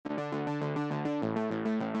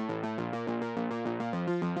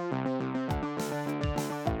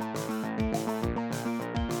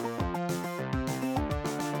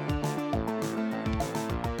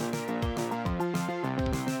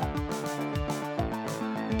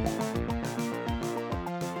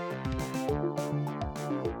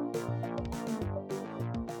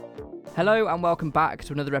Hello and welcome back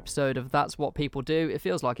to another episode of That's What People Do. It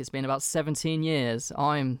feels like it's been about 17 years.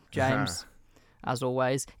 I'm James, as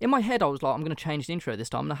always. In my head I was like, I'm going to change the intro this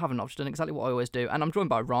time, and I haven't. I've just done exactly what I always do. And I'm joined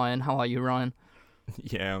by Ryan. How are you, Ryan?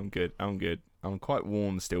 Yeah, I'm good. I'm quite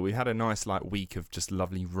warm still. We had a nice week of just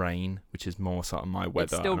lovely rain, which is more sort of my weather.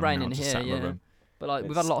 It's still raining here, yeah. But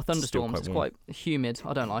we've had a lot of thunderstorms. It's quite humid.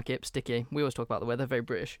 I don't like it. Sticky. We always talk about the weather. Very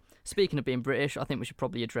British. Speaking of being British, I think we should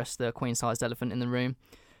probably address the queen-sized elephant in the room.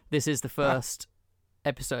 This is the first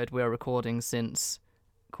episode we're recording since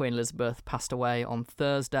Queen Elizabeth passed away on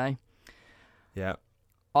Thursday. Yeah.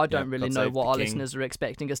 I don't really know what our listeners are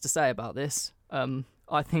expecting us to say about this.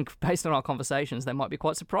 I think based on our conversations, they might be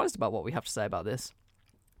quite surprised about what we have to say about this,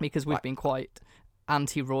 because we've been quite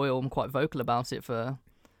anti-royal and quite vocal about it for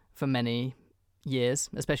many years,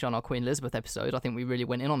 especially on our Queen Elizabeth episode. I think we really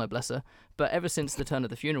went in on her, bless her. But ever since the turn of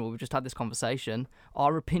the funeral, we've just had this conversation.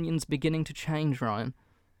 Our opinions beginning to change, Ryan.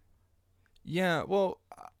 Yeah, well,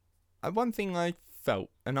 one thing I felt,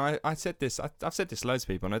 and I said this, I've said this to loads of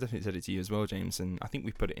people, and I definitely said it to you as well, James, and I think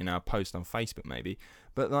we put it in our post on Facebook maybe,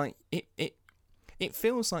 but it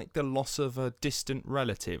feels like the loss of a distant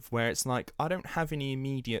relative, where it's like, I don't have any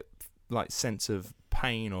immediate sense of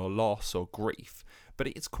pain or loss or grief, but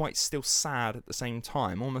it's quite still sad at the same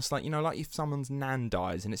time, almost like if someone's nan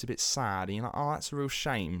dies and it's a bit sad, and you're like, oh, that's a real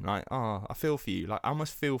shame, I feel for you, I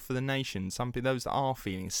almost feel for the nation, those that are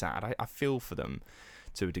feeling sad, I feel for them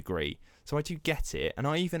to a degree, so I do get it, and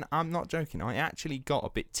I'm not joking, I actually got a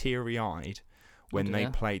bit teary-eyed when they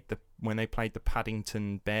played the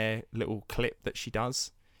Paddington Bear little clip that she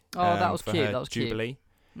does. Oh, that was cute. That was Jubilee.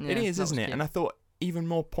 Cute. It is, isn't it? Cute. And I thought even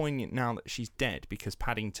more poignant now that she's dead, because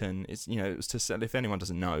Paddington is, it was if anyone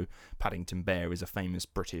doesn't know, Paddington Bear is a famous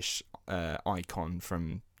British icon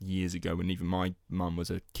from years ago when even my mum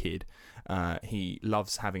was a kid. He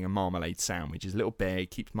loves having a marmalade sandwich. He's a little bear, he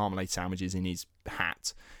keeps marmalade sandwiches in his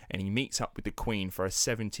hat, and he meets up with the Queen for a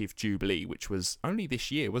 70th Jubilee, which was only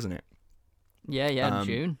this year, wasn't it? Yeah,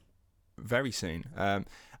 June. Very soon.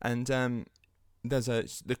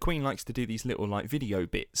 The Queen likes to do these little video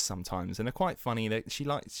bits sometimes, and they're quite funny. That she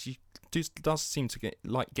does seem to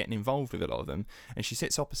getting involved with a lot of them. And she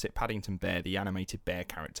sits opposite Paddington Bear, the animated bear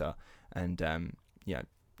character, and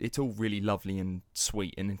it's all really lovely and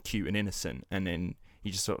sweet and cute and innocent. And then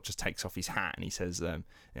he just sort of takes off his hat and he says,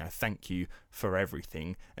 "Thank you for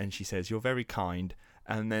everything." And she says, "You're very kind."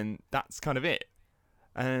 And then that's kind of it.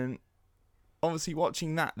 And obviously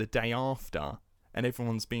watching that the day after, and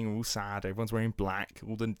everyone's being all sad, everyone's wearing black,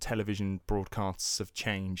 all the television broadcasts have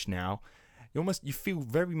changed now, you feel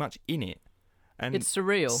very much in it. And it's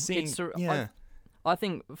surreal. Yeah. I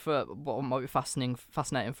think for what might be fascinating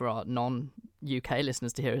for our non-UK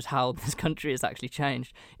listeners to hear is how this country has actually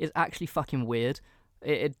changed. It's actually fucking weird.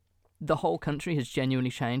 The whole country has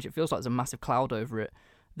genuinely changed. It feels like there's a massive cloud over it.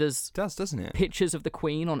 Doesn't it? Pictures of the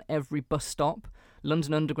Queen on every bus stop.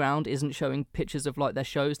 London Underground isn't showing pictures of their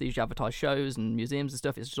shows. They usually advertise shows and museums and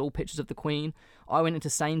stuff. It's just all pictures of the Queen. I went into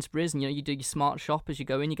Sainsbury's, and you do your smart shop as you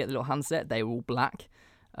go in. You get the little handset. They were all black.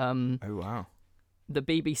 Oh wow. The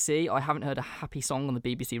BBC, I haven't heard a happy song on the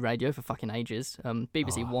BBC radio for fucking ages.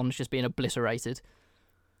 BBC One's just being obliterated.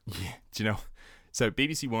 Yeah, do you know? So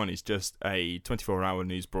BBC One is just a 24-hour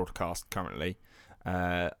news broadcast currently.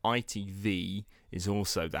 ITV is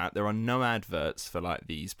also that. There are no adverts for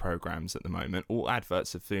these programs at the moment. All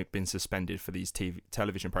adverts have been suspended for these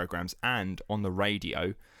television programs and on the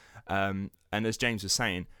radio. And as James was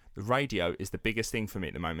saying, the radio is the biggest thing for me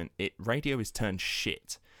at the moment. Radio is turned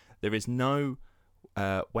shit. There is no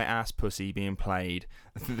wet ass pussy being played.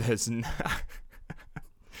 There's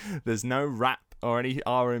no rap or any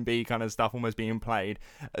R&B kind of stuff almost being played,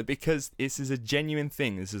 because this is a genuine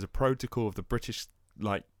thing. This is a protocol of the British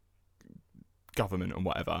government and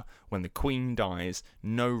whatever. When the Queen dies,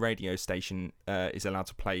 no radio station is allowed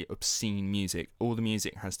to play obscene music. All the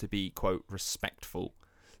music has to be, quote, respectful.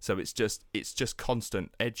 So it's just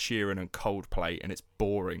constant Ed Sheeran and Coldplay, and it's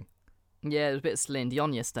boring. Yeah, it was a bit of Celine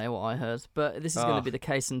Dion yesterday, what I heard. But this is going to be the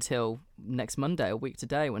case until next Monday, a week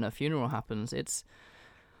today, when her funeral happens.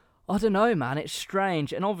 I don't know, man. It's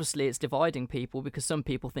strange. And obviously it's dividing people, because some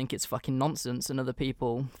people think it's fucking nonsense and other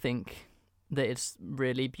people think that it's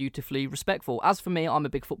really beautifully respectful. As for me, I'm a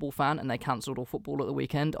big football fan, and they cancelled all football at the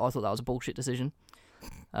weekend. I thought that was a bullshit decision.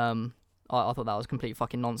 I thought that was complete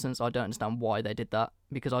fucking nonsense. I don't understand why they did that,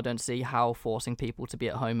 because I don't see how forcing people to be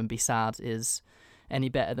at home and be sad is any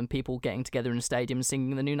better than people getting together in a stadium and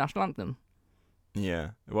singing the new national anthem.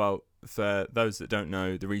 Yeah, well, for those that don't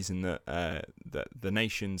know, the reason that the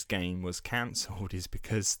nation's game was cancelled is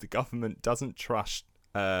because the government doesn't trust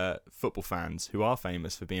football fans, who are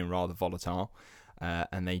famous for being rather volatile,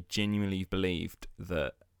 and they genuinely believed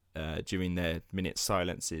that during their minute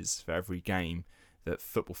silences for every game, that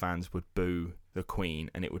football fans would boo the Queen,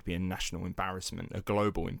 and it would be a national embarrassment, a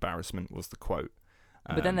global embarrassment was the quote.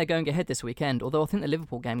 But then they're going ahead this weekend, although I think the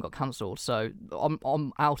Liverpool game got cancelled, so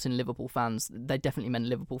I'm out in Liverpool fans. They definitely meant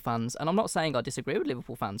Liverpool fans, and I'm not saying I disagree with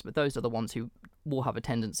Liverpool fans, but those are the ones who will have a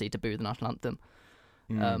tendency to boo the national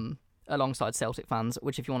anthem, alongside Celtic fans,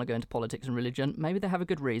 which, if you want to go into politics and religion, maybe they have a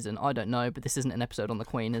good reason. I don't know, but this isn't an episode on the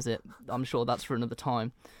Queen, is it? I'm sure that's for another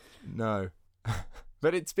time. No.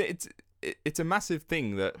 But it's a massive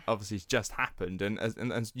thing that obviously has just happened, and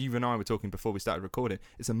as you and I were talking before we started recording,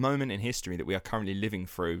 it's a moment in history that we are currently living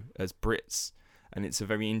through as Brits, and it's a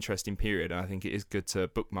very interesting period, and I think it is good to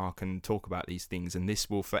bookmark and talk about these things, and this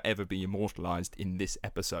will forever be immortalised in this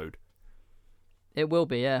episode. It will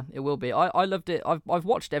be, yeah, it will be. I loved it. I've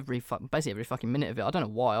watched basically every fucking minute of it. I don't know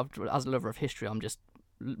why. As a lover of history, I'm just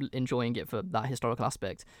enjoying it for that historical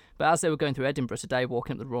aspect. But as they were going through Edinburgh today,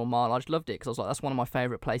 walking up the Royal Mile, I just loved it because I was like, that's one of my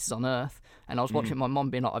favourite places on earth. And I was watching my mum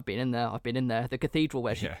being like, I've been in there. The cathedral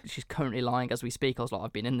where she's currently lying as we speak, I was like,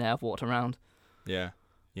 I've been in there, I've walked around.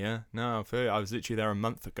 Yeah, no, I feel I was literally there a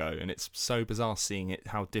month ago, and it's so bizarre seeing it,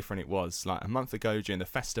 how different it was. Like a month ago during the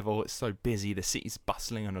festival, it's so busy, the city's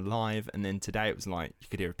bustling and alive, and then today it was like you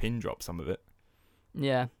could hear a pin drop, some of it.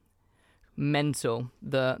 Yeah. Mental.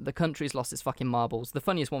 The country's lost its fucking marbles. The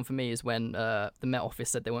funniest one for me is when the Met Office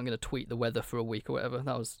said they weren't going to tweet the weather for a week or whatever.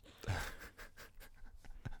 That was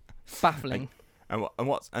baffling. And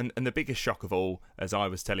the biggest shock of all, as I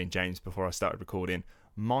was telling James before I started recording,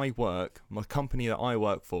 my company that I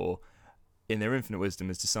work for, in their infinite wisdom,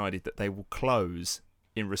 has decided that they will close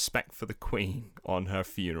in respect for the Queen on her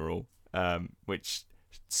funeral, which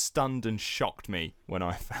stunned and shocked me when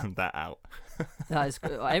I found that out. That is,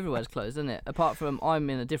 everywhere's closed, isn't it? Apart from I'm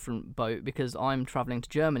in a different boat because I'm travelling to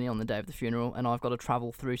Germany on the day of the funeral, and I've got to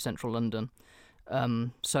travel through central London.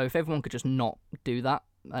 So if everyone could just not do that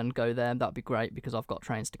and go there, that'd be great, because I've got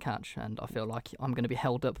trains to catch, and I feel like I'm going to be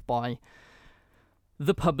held up by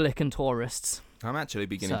the public and tourists. I'm actually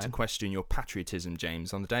beginning to question your patriotism,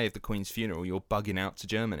 James. On the day of the Queen's funeral, you're bugging out to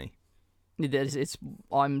Germany.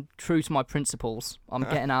 I'm true to my principles. I'm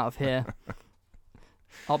getting out of here.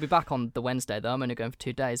 I'll be back on the Wednesday, though. I'm only going for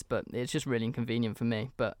 2 days, but it's just really inconvenient for me.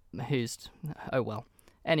 But oh well.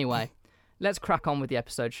 Anyway, let's crack on with the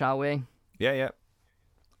episode, shall we? Yeah.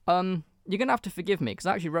 You're going to have to forgive me, because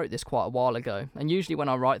I actually wrote this quite a while ago. And usually when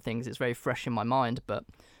I write things, it's very fresh in my mind, but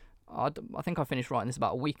I think I finished writing this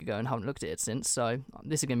about a week ago and haven't looked at it since, so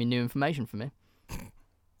this is going to be new information for me.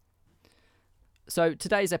 So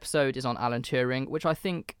today's episode is on Alan Turing, which I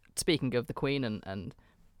think, speaking of the Queen and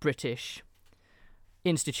British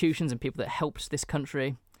institutions and people that helped this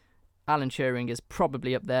country, Alan Turing is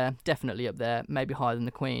probably up there, definitely up there, maybe higher than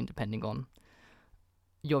the Queen, depending on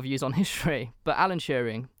your views on history. But Alan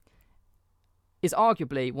Turing is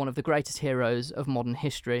arguably one of the greatest heroes of modern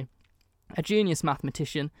history. A genius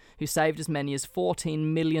mathematician who saved as many as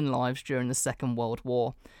 14 million lives during the Second World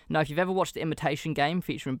War. Now, if you've ever watched The Imitation Game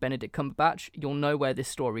featuring Benedict Cumberbatch, you'll know where this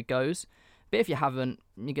story goes. But if you haven't,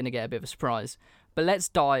 you're going to get a bit of a surprise. But let's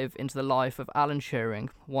dive into the life of Alan Turing,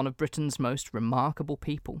 one of Britain's most remarkable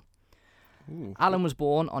people. Ooh. Alan was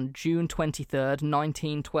born on June 23rd,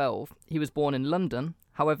 1912. He was born in London.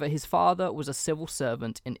 However, his father was a civil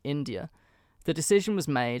servant in India. The decision was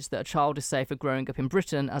made that a child is safer growing up in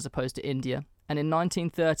Britain as opposed to India, and in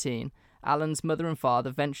 1913, Alan's mother and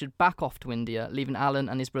father ventured back off to India, leaving Alan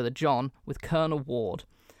and his brother John with Colonel Ward.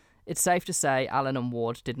 It's safe to say Alan and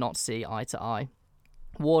Ward did not see eye to eye.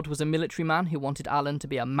 Ward was a military man who wanted Alan to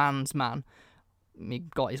be a man's man. He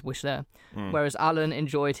got his wish there. Whereas Alan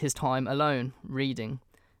enjoyed his time alone, reading.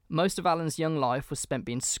 Most of Alan's young life was spent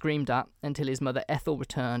being screamed at until his mother Ethel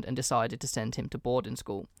returned and decided to send him to boarding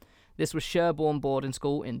school. This was Sherborne Boarding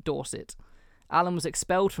School in Dorset. Alan was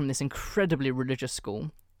expelled from this incredibly religious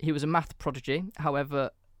school. He was a math prodigy,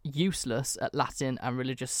 however useless at Latin and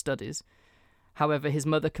religious studies. However, his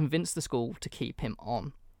mother convinced the school to keep him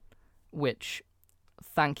on, which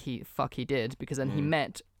he did, because then he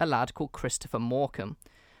met a lad called Christopher Morcom.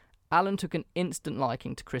 Alan took an instant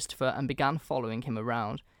liking to Christopher and began following him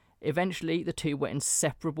around. Eventually, the two were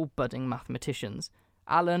inseparable budding mathematicians.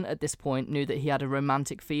 Alan, at this point, knew that he had a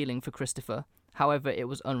romantic feeling for Christopher. However, it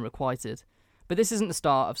was unrequited. But this isn't the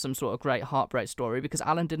start of some sort of great heartbreak story, because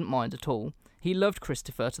Alan didn't mind at all. He loved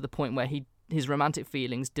Christopher to the point where his romantic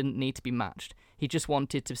feelings didn't need to be matched. He just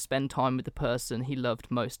wanted to spend time with the person he loved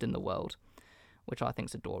most in the world, which I think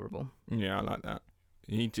is adorable. Yeah, I like that.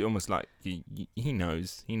 He almost like he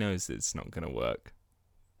knows it's not going to work.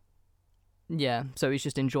 Yeah, so he's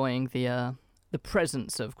just enjoying the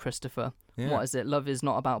presence of Christopher Yeah. What is it? Love is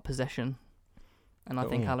not about possession. And I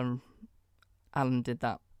think Alan did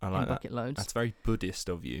that I like in bucket loads. That's very Buddhist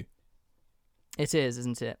of you. It is,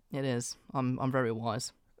 isn't it? It is. I'm very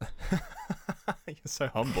wise. You're so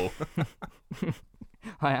humble.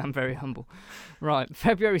 I am very humble. Right,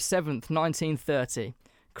 February 7th, 1930,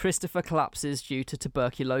 Christopher collapses due to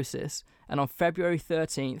tuberculosis, and on February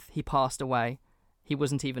 13th, he passed away. He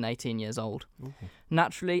wasn't even 18 years old. Ooh.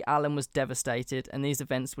 Naturally, Alan was devastated, and these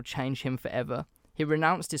events would change him forever. He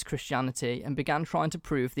renounced his Christianity and began trying to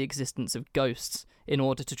prove the existence of ghosts in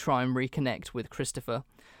order to try and reconnect with Christopher.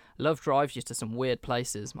 Love drives you to some weird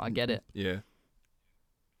places, I get it. Yeah.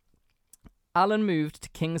 Alan moved to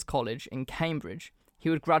King's College in Cambridge. He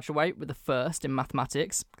would graduate with a first in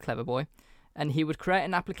mathematics, clever boy, and he would create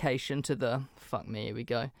an application to the... Fuck me, here we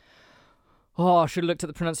go. Oh, I should have looked at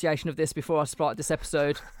the pronunciation of this before I started this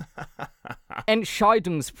episode.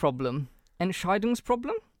 Entscheidungsproblem.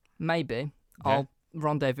 Entscheidungsproblem? Maybe. Yeah. I'll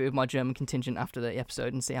rendezvous with my German contingent after the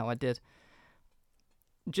episode and see how I did.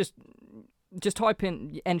 Just type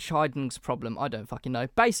in Entscheidungsproblem. I don't fucking know.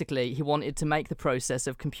 Basically, he wanted to make the process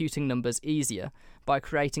of computing numbers easier by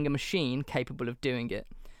creating a machine capable of doing it.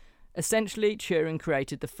 Essentially, Turing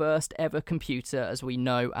created the first ever computer as we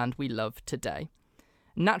know and we love today.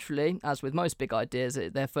 Naturally, as with most big ideas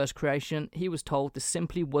at their first creation, he was told this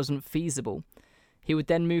simply wasn't feasible. He would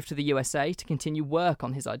then move to the USA to continue work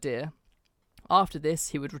on his idea. After this,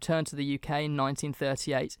 he would return to the UK in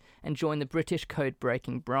 1938 and join the British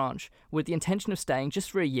code-breaking branch, with the intention of staying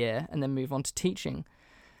just for a year and then move on to teaching.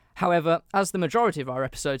 However, as the majority of our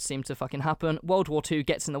episodes seem to fucking happen, World War II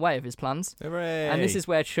gets in the way of his plans. Hooray! And this is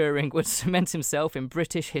where Turing would cement himself in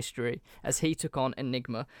British history as he took on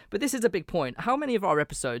Enigma. But this is a big point. How many of our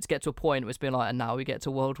episodes get to a point where it's been like, and now we get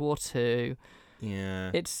to World War II?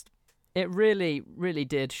 Yeah. It really, really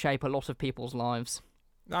did shape a lot of people's lives.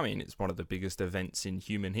 I mean, it's one of the biggest events in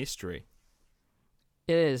human history.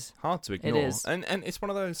 It is. Hard to ignore. It is. And it's one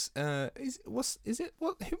of those. I'll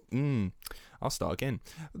start again.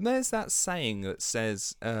 There's that saying that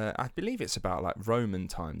says, I believe it's about like Roman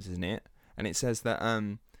times, isn't it? And it says that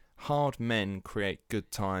hard men create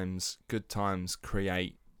good times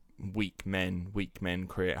create weak men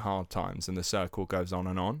create hard times, and the circle goes on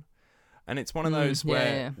and on. And it's one of those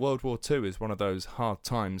where World War II is one of those hard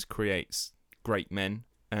times creates great men,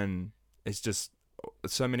 and it's just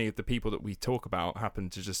so many of the people that we talk about happen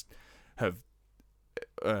to just have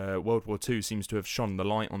World War II seems to have shone the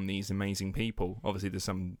light on these amazing people. Obviously there's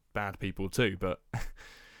some bad people too, but the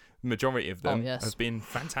majority of them have been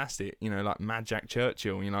fantastic. You know, like Mad Jack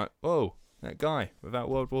Churchill, you're like, oh, that guy. Without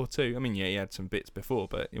World War II, I mean, yeah, he had some bits before,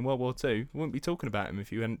 but in World War II, we wouldn't be talking about him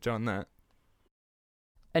if you hadn't done that.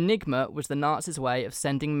 Enigma was the Nazis' way of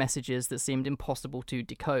sending messages that seemed impossible to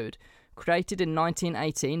decode. Created in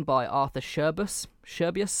 1918 by Arthur Scherbius,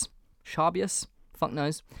 fuck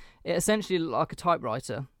knows. It essentially looked like a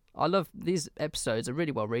typewriter. I love these episodes, are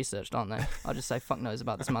really well researched, aren't they? I just say fuck knows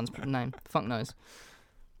about this man's name. Fuck knows.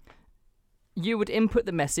 You would input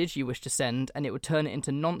the message you wish to send, and it would turn it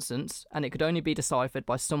into nonsense, and it could only be deciphered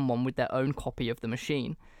by someone with their own copy of the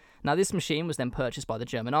machine. Now, this machine was then purchased by the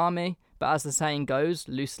German army, but as the saying goes,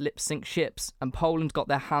 loose lips sink ships, and Poland got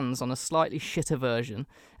their hands on a slightly shitter version,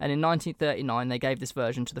 and in 1939 they gave this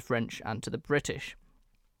version to the French and to the British.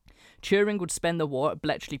 Turing would spend the war at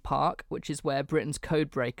Bletchley Park, which is where Britain's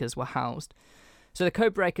codebreakers were housed. So the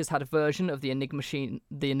codebreakers had a version of the Enigma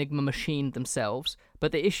machine themselves,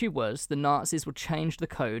 but the issue was the Nazis would change the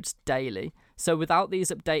codes daily. So without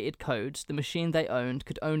these updated codes, the machine they owned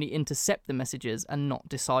could only intercept the messages and not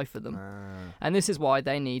decipher them. And this is why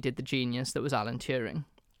they needed the genius that was Alan Turing.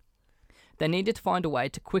 They needed to find a way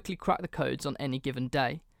to quickly crack the codes on any given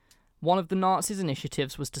day. One of the Nazis'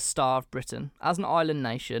 initiatives was to starve Britain. As an island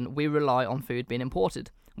nation, we rely on food being imported,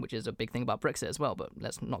 which is a big thing about Brexit as well, but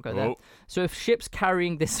let's not go there. So if ships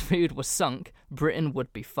carrying this food were sunk, Britain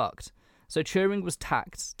would be fucked. So Turing was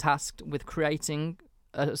tasked with creating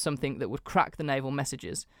something that would crack the naval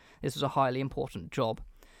messages. This was a highly important job.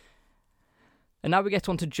 And now we get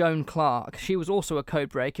on to Joan Clark. She was also a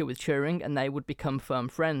codebreaker with Turing, and they would become firm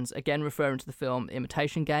friends. Again, referring to the film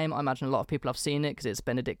Imitation Game. I imagine a lot of people have seen it because it's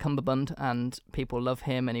Benedict Cumberbatch, and people love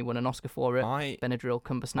him, and he won an Oscar for it. Benadryl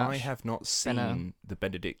Cumbersnatch. I have not seen the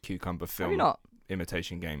Benedict Cucumber film. Have you not?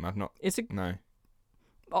 Imitation Game. I've not. No.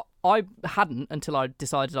 I hadn't until I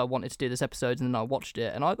decided I wanted to do this episode, and then I watched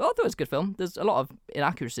it, and I thought it was a good film. There's a lot of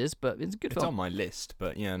inaccuracies, but it's a good film. It's on my list,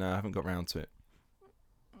 but yeah, no, I haven't got round to it.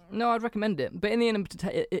 No, I'd recommend it. But in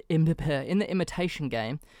the imitation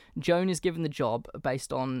game, Joan is given the job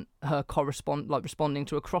based on her responding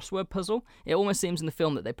to a crossword puzzle. It almost seems in the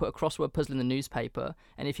film that they put a crossword puzzle in the newspaper,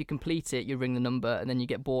 and if you complete it, you ring the number, and then you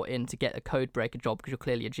get brought in to get a code breaker job because you're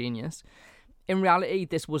clearly a genius. In reality,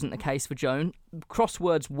 this wasn't the case for Joan.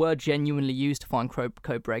 Crosswords were genuinely used to find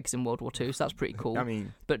code breakers in World War II, so that's pretty cool. I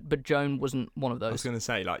mean, but Joan wasn't one of those. I was going to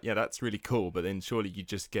say, like, yeah, that's really cool, but then surely you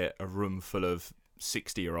just get a room full of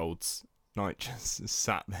 60-year-olds like just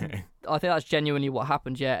sat there. I think that's genuinely what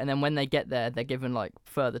happened, yeah. And then when they get there, they're given like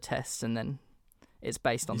further tests, and then it's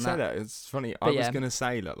based on you that. say that, it's funny. I was going to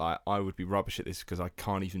say that like I would be rubbish at this because I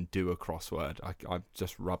can't even do a crossword. I'm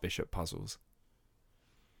just rubbish at puzzles.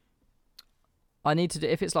 I need to do,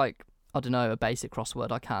 if it's like, I don't know, a basic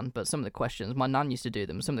crossword, I can, but some of the questions, my nan used to do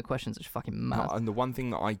them, some of the questions are just fucking mad. No, and the one thing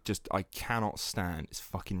that I cannot stand is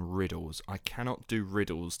fucking riddles. I cannot do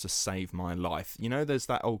riddles to save my life. You know, there's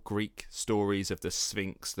that old Greek stories of the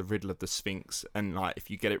Sphinx, the riddle of the Sphinx, and like if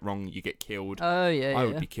you get it wrong, you get killed. Oh, yeah, I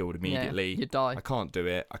would be killed immediately. Yeah, you'd die. I can't do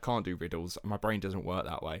it. I can't do riddles. My brain doesn't work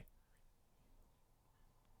that way.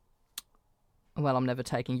 Well, I'm never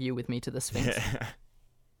taking you with me to the Sphinx. Yeah.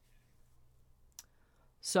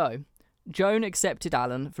 So, Joan accepted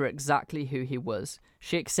Alan for exactly who he was.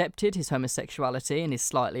 She accepted his homosexuality and his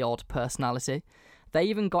slightly odd personality. They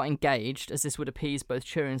even got engaged, as this would appease both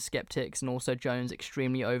Turing's skeptics and also Joan's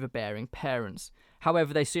extremely overbearing parents.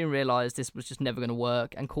 However, they soon realised this was just never going to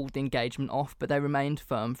work and called the engagement off, but they remained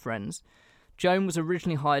firm friends. Joan was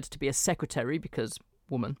originally hired to be a secretary because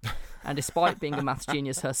woman, and despite being a maths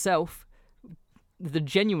genius herself,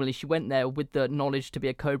 genuinely she went there with the knowledge to be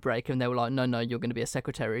a code breaker, and they were like, no, you're going to be a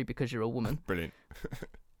secretary because you're a woman. Brilliant.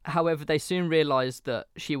 However, they soon realised that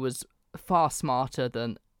she was far smarter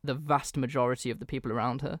than the vast majority of the people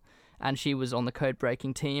around her, and she was on the code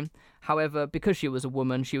breaking team. However, because she was a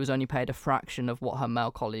woman, she was only paid a fraction of what her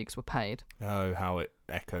male colleagues were paid. Oh, how it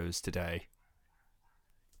echoes today.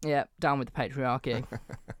 Yeah, down with the patriarchy.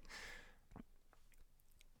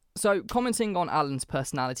 So, commenting on Alan's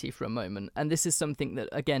personality for a moment, and this is something that,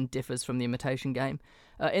 again, differs from the Imitation Game.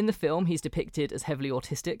 In the film, he's depicted as heavily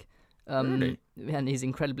autistic. Really? And he's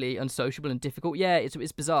incredibly unsociable and difficult. Yeah,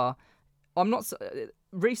 it's bizarre. I'm not...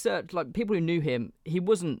 research, like, people who knew him, he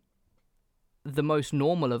wasn't the most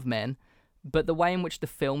normal of men, but the way in which the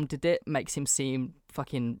film did it makes him seem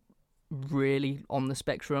fucking really on the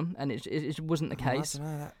spectrum, and it wasn't the case. I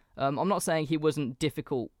don't know that. I'm not saying he wasn't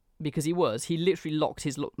difficult, because he was. He literally locked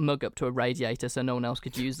his mug up to a radiator so no one else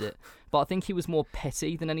could use it. But I think he was more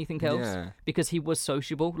petty than anything else, because he was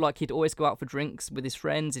sociable. Like, he'd always go out for drinks with his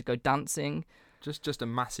friends, he'd go dancing. Just a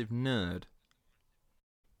massive nerd.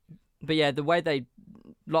 But yeah, the way they...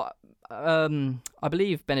 I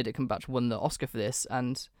believe Benedict Cumberbatch won the Oscar for this,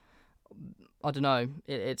 and I don't know,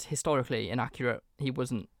 it's historically inaccurate. He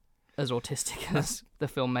wasn't as autistic as the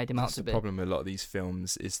film made him out to be. That's the problem with a lot of these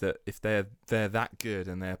films, is that if they're that good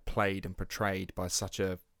and they're played and portrayed by such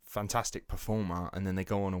a fantastic performer, and then they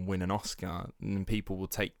go on and win an Oscar, and people will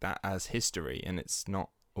take that as history, and it's not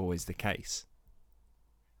always the case.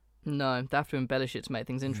 No, they have to embellish it to make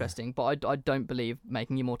things interesting, but I don't believe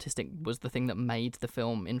making him autistic was the thing that made the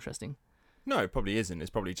film interesting. No, it probably isn't.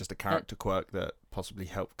 It's probably just a character quirk that possibly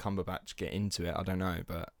helped Cumberbatch get into it. I don't know,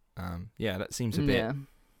 but yeah, that seems a bit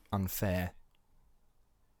unfair.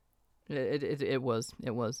 It was.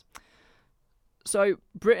 So,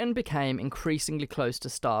 Britain became increasingly close to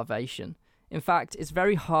starvation. In fact, it's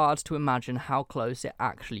very hard to imagine how close it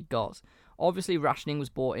actually got. Obviously, rationing was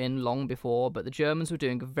brought in long before, but the Germans were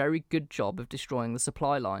doing a very good job of destroying the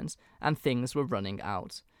supply lines, and things were running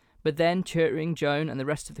out. But then Turing, Joan, and the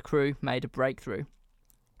rest of the crew made a breakthrough.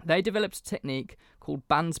 They developed a technique called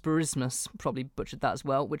Bandsburismus, probably butchered that as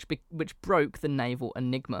well, which broke the naval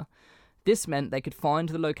enigma. This meant they could find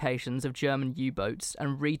the locations of German U-boats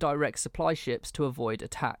and redirect supply ships to avoid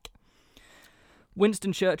attack.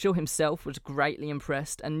 Winston Churchill himself was greatly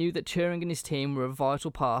impressed and knew that Turing and his team were a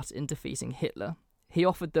vital part in defeating Hitler. He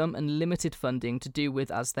offered them unlimited funding to do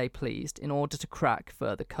with as they pleased in order to crack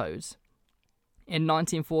further codes. In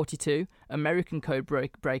 1942, American code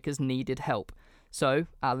breakers needed help, so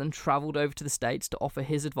Alan travelled over to the States to offer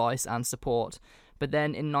his advice and support, but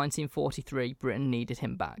then in 1943 Britain needed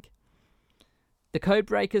him back. The code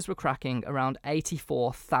breakers were cracking around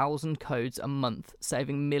 84,000 codes a month,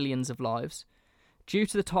 saving millions of lives. Due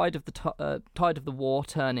to the tide of the war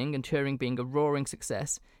turning and Turing being a roaring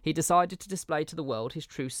success, he decided to display to the world his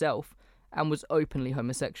true self, and was openly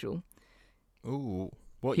homosexual. Ooh,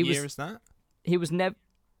 what year is that? He was never...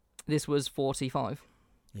 This was 45.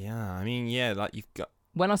 Yeah, I mean, yeah, like you've got...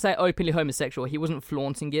 When I say openly homosexual, he wasn't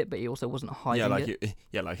flaunting it, but he also wasn't hiding it.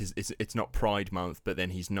 It's not Pride Month, but then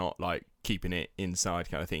he's not like keeping it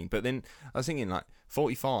inside kind of thing. But then I was thinking, like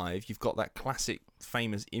 45, you've got that classic,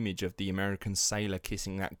 famous image of the American sailor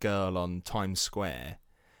kissing that girl on Times Square.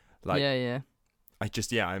 Like, yeah.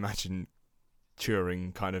 I imagine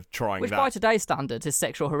Turing kind of trying Which that. by today's standards is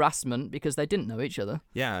sexual harassment because they didn't know each other.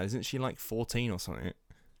 Yeah, isn't she like 14 or something?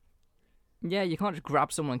 Yeah, you can't just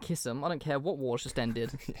grab someone and kiss them. I don't care what war's just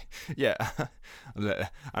ended. Yeah,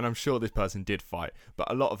 and I'm sure this person did fight, but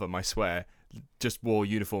a lot of them, I swear, just wore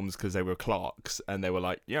uniforms because they were clerks, and they were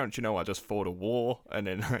like, "Yeah, don't you know I just fought a war?" And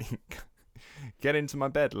then like, get into my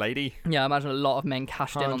bed, lady. Yeah, I imagine a lot of men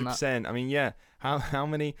cashed in on that. 100%. I mean, yeah. How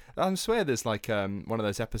many? I swear, there's like one of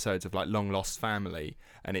those episodes of like Long Lost Family,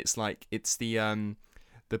 and it's the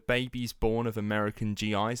babies born of American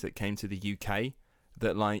GIs that came to the UK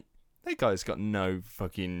that like. They guys got no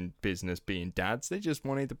fucking business being dads. They just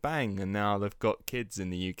wanted to bang, and now they've got kids in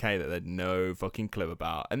the UK that they had no fucking clue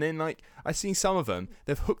about. And then, like, I seen some of them,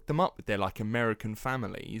 they've hooked them up with their, like, American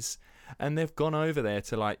families, and they've gone over there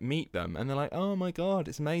to, like, meet them, and they're like, oh my god,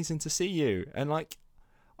 it's amazing to see you. And, like,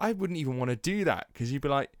 I wouldn't even want to do that, because you'd be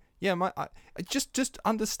like, yeah, I just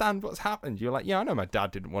understand what's happened. You're like, yeah, I know my dad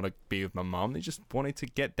didn't want to be with my mum. They just wanted to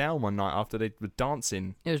get down one night after they were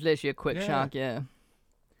dancing. It was literally a quick shag, yeah.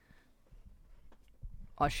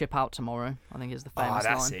 I ship out tomorrow, I think is the famous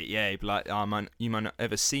line. Oh, that's it, yeah. He'd be like, you might not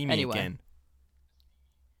ever see me again.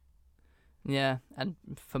 Yeah, and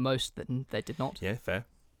for most, they did not. Yeah, fair.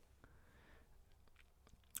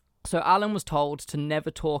 So Alan was told to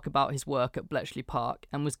never talk about his work at Bletchley Park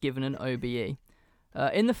and was given an OBE.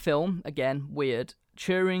 In the film, again, weird,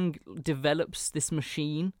 Turing develops this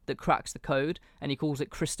machine that cracks the code, and he calls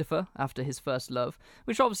it Christopher, after his first love,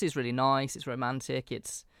 which obviously is really nice, it's romantic,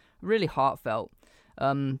 it's really heartfelt.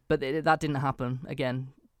 But that didn't happen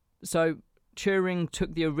again. So Turing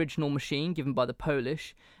took the original machine given by the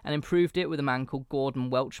Polish and improved it with a man called Gordon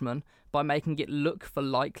Welchman by making it look for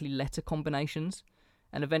likely letter combinations,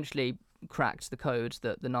 and eventually cracked the code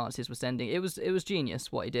that the Nazis were sending. It was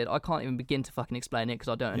genius what he did. I can't even begin to fucking explain it because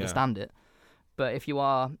I don't understand it. But if you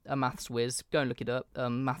are a maths whiz, go and look it up.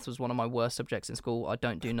 Maths was one of my worst subjects in school. I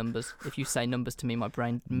don't do numbers. If you say numbers to me, my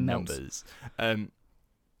brain melts. Numbers.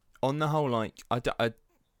 On the whole, like, I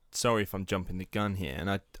sorry if I'm jumping the gun here, and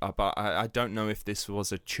I don't know if this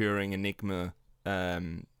was a Turing Enigma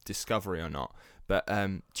discovery or not. But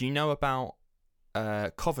do you know about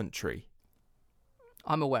Coventry?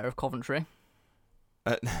 I'm aware of Coventry.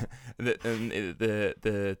 The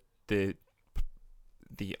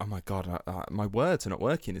oh my god, my words are not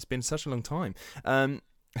working. It's been such a long time.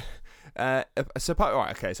 Right,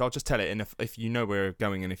 okay, so I'll just tell it, and if you know where we're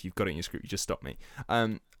going and if you've got it in your script, you just stop me.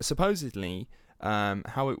 Supposedly,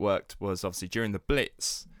 how it worked was obviously during the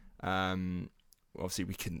Blitz, obviously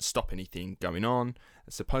we couldn't stop anything going on.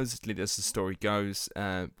 Supposedly, as the story goes,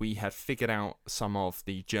 we had figured out some of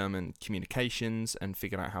the German communications and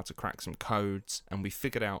figured out how to crack some codes, and we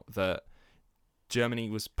figured out that Germany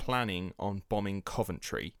was planning on bombing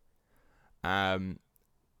Coventry.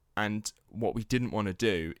 And what we didn't want to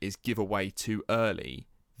do is give away too early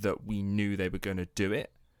that we knew they were going to do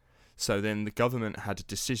it. So then the government had a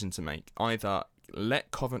decision to make. Either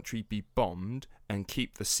let Coventry be bombed and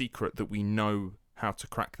keep the secret that we know how to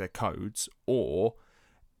crack their codes, or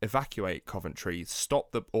evacuate Coventry,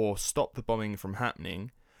 stop the bombing from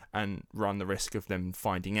happening, and run the risk of them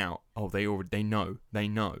finding out. Oh, they know.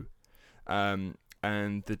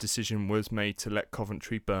 And the decision was made to let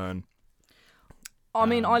Coventry burn. I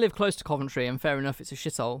mean, I live close to Coventry, and fair enough, it's a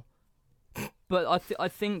shithole. But I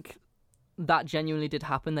think that genuinely did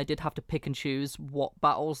happen. They did have to pick and choose what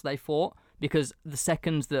battles they fought, because the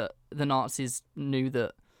second that the Nazis knew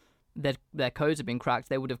that their codes had been cracked,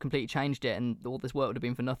 they would have completely changed it, and all this work would have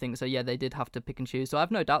been for nothing. So yeah, they did have to pick and choose. So I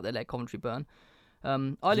have no doubt they let Coventry burn. I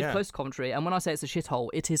live close to Coventry, and when I say it's a shithole,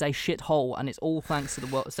 it is a shithole, and it's all thanks to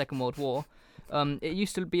the Second World War. It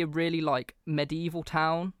used to be a really, like, medieval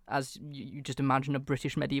town, as you just imagine a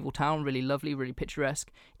British medieval town, really lovely, really picturesque.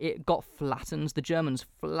 It got flattened. The Germans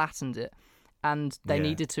flattened it, and they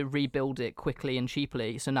needed to rebuild it quickly and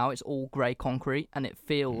cheaply, so now it's all grey concrete, and it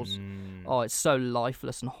feels, it's so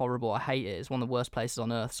lifeless and horrible. I hate it. It's one of the worst places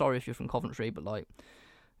on earth. Sorry if you're from Coventry, but, like,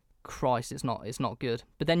 Christ, it's not good.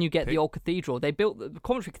 But then you get the old cathedral. They built the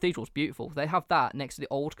Coventry Cathedral is beautiful. They have that next to the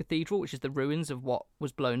old cathedral, which is the ruins of what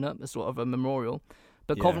was blown up, as sort of a memorial.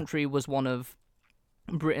 But Coventry was one of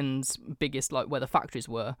Britain's biggest, like, where the factories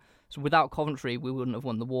were. So without Coventry, we wouldn't have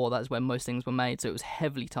won the war. That's where most things were made. So it was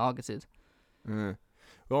heavily targeted.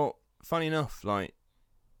 Well, funny enough, like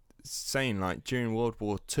saying, like, during World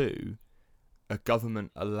War II, a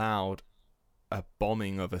government allowed a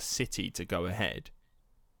bombing of a city to go ahead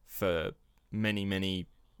for many, many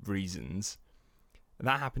reasons.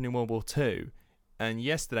 That happened in World War II, and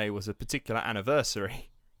yesterday was a particular anniversary.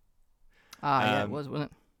 Yeah, it was,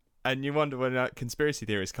 wasn't it? And you wonder when conspiracy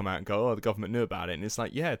theories come out and go, oh, the government knew about it. And it's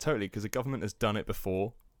like, yeah, totally, because the government has done it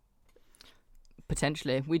before.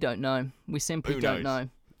 Potentially. We don't know. We simply don't know.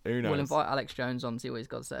 Who knows? We'll invite Alex Jones on to see what he's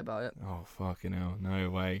got to say about it. Oh, fucking hell. No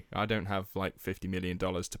way. I don't have, like, $50 million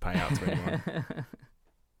to pay out to anyone.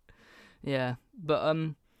 Yeah. But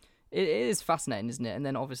it is fascinating, isn't it? And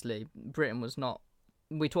then, obviously, Britain was not...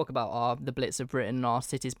 We talk about the Blitz of Britain and our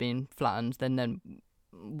cities being flattened. Then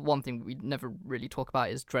one thing we never really talk about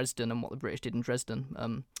is Dresden and what the British did in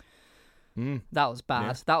Dresden. That was bad.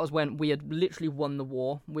 Yeah. That was when we had literally won the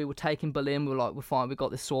war. We were taking Berlin. We were like, we're fine. We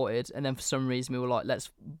got this sorted. And then for some reason, we were like,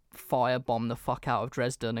 let's firebomb the fuck out of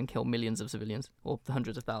Dresden and kill millions of civilians, or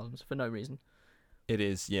hundreds of thousands, for no reason. It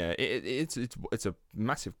is, yeah. It's a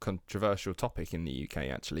massive controversial topic in the UK,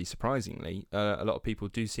 actually, surprisingly. A lot of people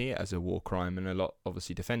do see it as a war crime, and a lot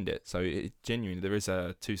obviously defend it. So genuinely, there is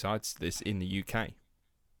two sides to this in the UK.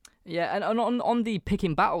 Yeah, and on the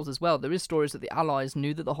picking battles as well, there is stories that the Allies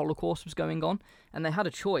knew that the Holocaust was going on, and they had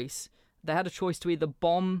a choice. They had a choice to either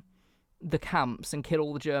bomb the camps and kill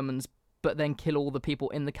all the Germans, but then kill all the people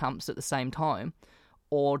in the camps at the same time,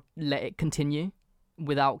 or let it continue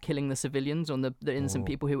without killing the civilians or the innocent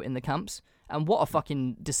people who were in the camps. And what a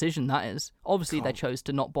fucking decision that is. Obviously, they chose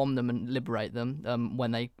to not bomb them and liberate them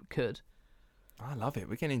when they could. I love it.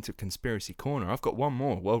 We're getting into Conspiracy Corner. I've got one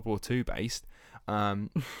more, World War II based.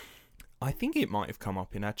 I think it might have come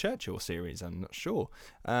up in our Churchill series. I'm not sure.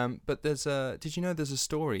 But did you know there's a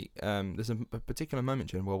story? There's a particular moment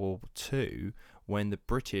during World War II when the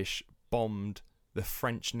British bombed the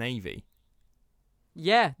French Navy.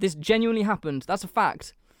 Yeah, this genuinely happened. That's a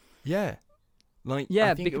fact. Yeah. I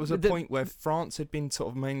think it was a point where France had been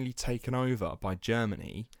sort of mainly taken over by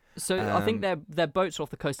Germany. So I think their boats were off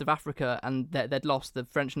the coast of Africa, and they'd lost. The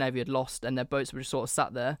French Navy had lost, and their boats were just sort of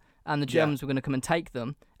sat there. And the Germans were going to come and take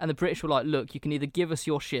them. And the British were like, "Look, you can either give us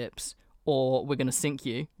your ships, or we're going to sink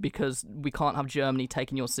you because we can't have Germany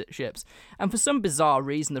taking your ships." And for some bizarre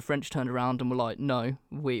reason, the French turned around and were like, "No,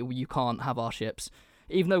 you can't have our ships."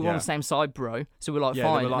 Even though we're on the same side, bro. So we're like,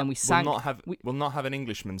 fine. And then we sank. We'll not have an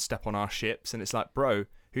Englishman step on our ships. And it's like, bro,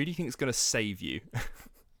 who do you think is going to save you?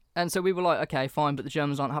 And so we were like, okay, fine, but the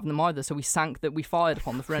Germans aren't having them either. So we fired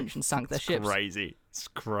upon the French and sank their ships. It's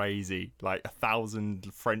crazy. Like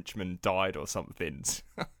 1,000 Frenchmen died or something.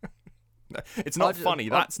 It's not funny.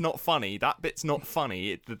 That's not funny. That bit's not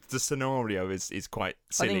funny. The scenario is quite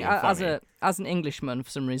silly and funny. As an Englishman, for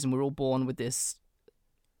some reason, we're all born with this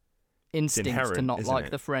instinct to not like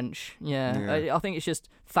the French. Yeah. I think it's just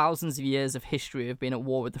thousands of years of history of being at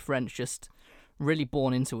war with the French just really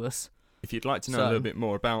born into us. If you'd like to know a little bit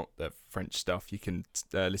more about the French stuff, you can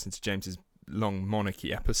listen to James's long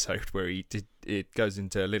monarchy episode where it goes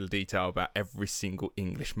into a little detail about every single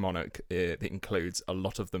English monarch that includes a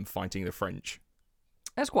lot of them fighting the French.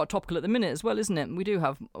 That's quite topical at the minute as well, isn't it? We do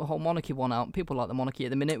have a whole monarchy one out. People like the monarchy at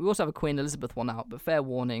the minute. We also have a Queen Elizabeth one out, but fair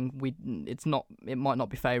warning, it might not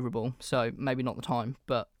be favourable, so maybe not the time.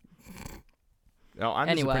 But and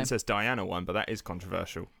there's a Princess Diana one, but that is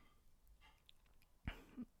controversial.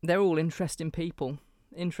 They're all interesting people.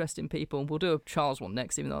 We'll do a Charles one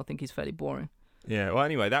next, even though I think he's fairly boring. Yeah. Well,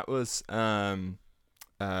 anyway, that was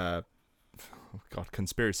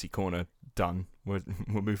Conspiracy Corner done. We'll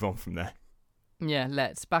move on from there. Yeah,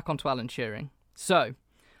 let's. Back onto Alan Turing. So,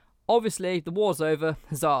 obviously, the war's over,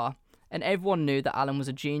 huzzah, and everyone knew that Alan was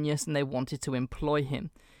a genius and they wanted to employ him.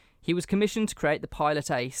 He was commissioned to create the Pilot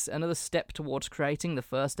Ace, another step towards creating the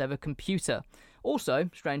first ever computer. Also,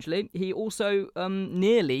 strangely, he also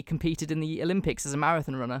nearly competed in the Olympics as a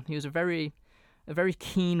marathon runner. He was a very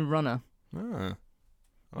keen runner. Ah,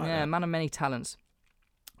 man of many talents.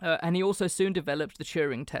 And he also soon developed the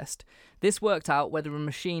Turing test. This worked out whether a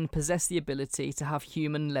machine possessed the ability to have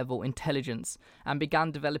human-level intelligence, and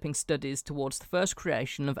began developing studies towards the first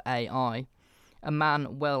creation of AI. A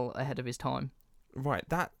man well ahead of his time. Right,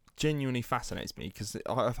 that genuinely fascinates me, because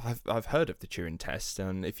I've heard of the Turing test,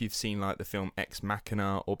 and if you've seen like the film Ex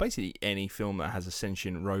Machina, or basically any film that has a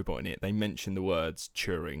sentient robot in it, they mention the words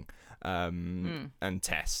Turing and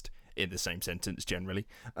test in the same sentence generally.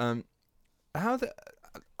 I'm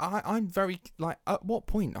very, like, at what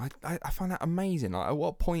point, I find that amazing, like, at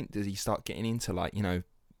what point does he start getting into, like, you know,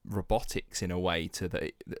 robotics in a way,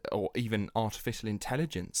 or even artificial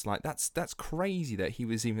intelligence? Like, that's crazy that he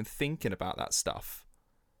was even thinking about that stuff.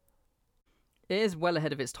 It is well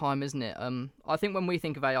ahead of its time, isn't it? I think when we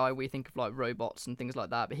think of AI, we think of like robots and things like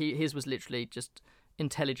that. But his was literally just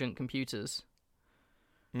intelligent computers.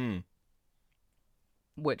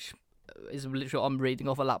 Which is literally, I'm reading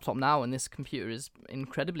off a laptop now, and this computer is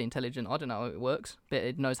incredibly intelligent. I don't know how it works, but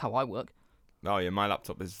it knows how I work. Oh yeah, my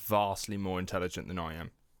laptop is vastly more intelligent than I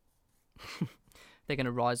am. They're going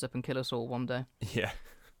to rise up and kill us all one day. Yeah.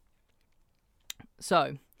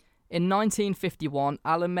 So, in 1951,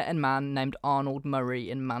 Alan met a man named Arnold Murray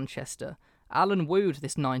in Manchester. Alan wooed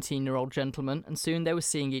this 19-year-old gentleman, and soon they were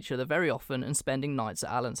seeing each other very often and spending nights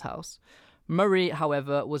at Alan's house. Murray,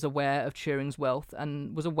 however, was aware of Turing's wealth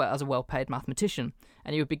and was aware as a well-paid mathematician,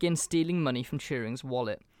 and he would begin stealing money from Turing's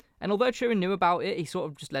wallet. And although Turing knew about it, he sort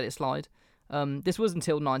of just let it slide. This was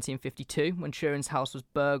until 1952, when Turing's house was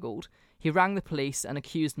burgled. He rang the police and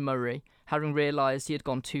accused Murray, having realised he had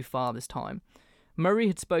gone too far this time. Murray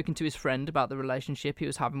had spoken to his friend about the relationship he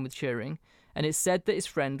was having with Turing, and it said that his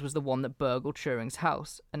friend was the one that burgled Turing's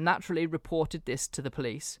house, and naturally reported this to the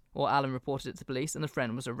police, or Alan reported it to the police, and the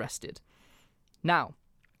friend was arrested. Now,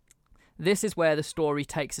 this is where the story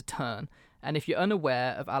takes a turn, and if you're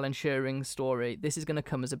unaware of Alan Turing's story, this is going to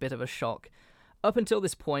come as a bit of a shock. Up until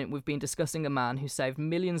this point, we've been discussing a man who saved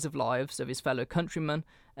millions of lives of his fellow countrymen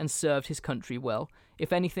and served his country well.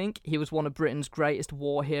 If anything, he was one of Britain's greatest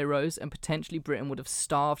war heroes, and potentially Britain would have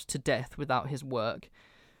starved to death without his work.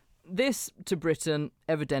 This, to Britain,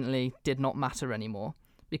 evidently did not matter anymore,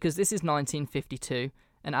 because this is 1952,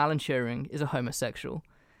 and Alan Turing is a homosexual.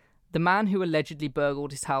 The man who allegedly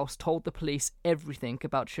burgled his house told the police everything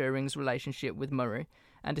about Turing's relationship with Murray,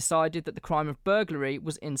 and decided that the crime of burglary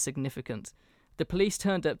was insignificant. The police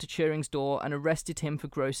turned up to Turing's door and arrested him for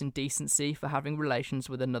gross indecency for having relations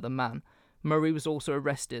with another man. Murray was also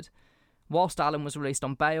arrested. Whilst Alan was released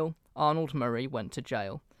on bail, Arnold Murray went to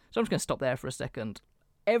jail. So I'm just going to stop there for a second.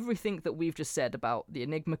 Everything that we've just said about the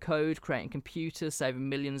Enigma code, creating computers, saving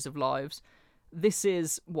millions of lives, this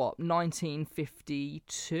is,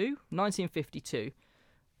 1952? 1952.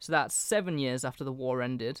 So that's 7 years after the war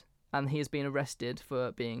ended, and he has been arrested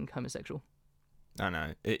for being homosexual. I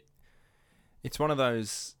know. It's one of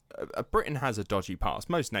those... Britain has a dodgy past.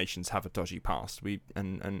 Most nations have a dodgy past.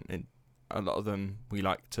 And a lot of them, we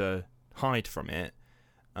like to hide from it.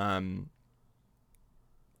 And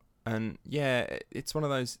yeah, it's one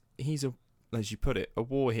of those... He's, as you put it, a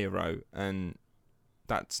war hero, and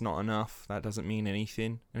that's not enough. That doesn't mean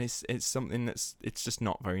anything. And it's something it's just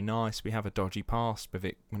not very nice. We have a dodgy past with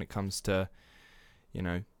it when it comes to,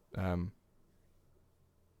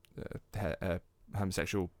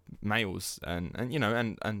 homosexual males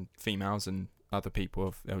and females and other people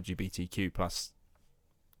of LGBTQ plus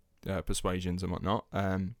persuasions and whatnot.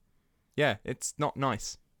 Yeah, it's not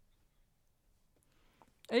nice.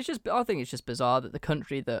 I think it's just bizarre that the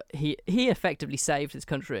country that he effectively saved his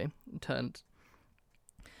country turned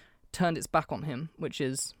its back on him, which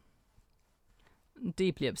is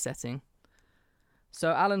deeply upsetting.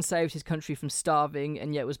 So Alan saved his country from starving,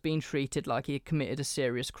 and yet was being treated like he had committed a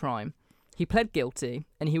serious crime. He pled guilty,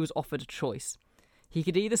 and he was offered a choice. He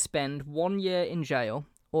could either spend 1 year in jail,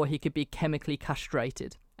 or he could be chemically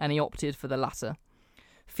castrated, and he opted for the latter.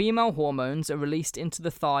 Female hormones are released into the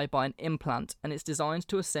thigh by an implant, and it's designed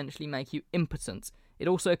to essentially make you impotent. It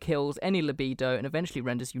also kills any libido and eventually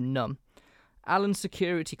renders you numb. Alan's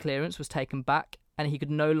security clearance was taken back, and he could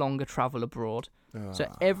no longer travel abroad. So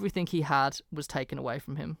everything he had was taken away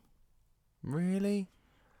from him. Really?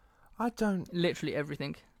 Literally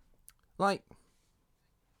everything. Look,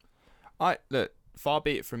 far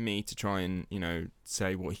be it from me to try and,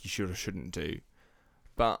 say what he should or shouldn't do,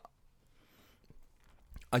 but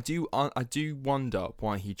I do wonder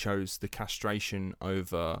why he chose the castration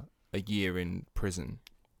over a year in prison.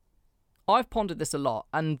 I've pondered this a lot,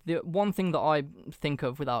 and the one thing that I think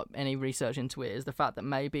of without any research into it is the fact that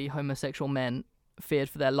maybe homosexual men feared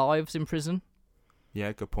for their lives in prison.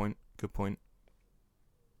 Yeah, good point.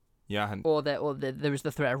 Yeah, I hadn't... Or there is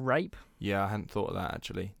the threat of rape. Yeah, I hadn't thought of that,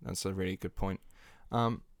 actually. That's a really good point.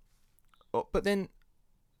 But then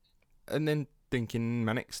thinking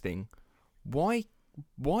my next thing, why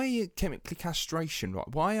chemically castration?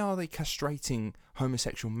 Right? Why are they castrating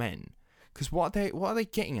homosexual men? Because what are they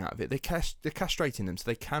getting out of it? They're castrating them so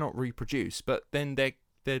they cannot reproduce. But then they're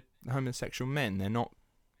homosexual men. They're not.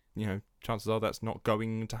 Chances are that's not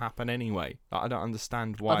going to happen anyway. I don't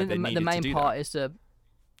understand why they needed to do that. The main part is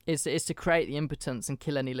to create the impotence and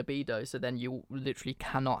kill any libido, so then you literally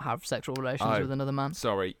cannot have sexual relations with another man.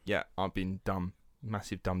 Sorry, yeah, I've been dumb.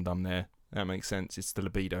 Massive dumb there. That makes sense. It's the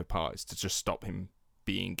libido part. It's to just stop him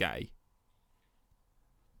being gay.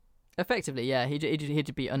 Effectively, yeah,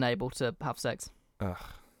 he'd be unable to have sex. Ugh.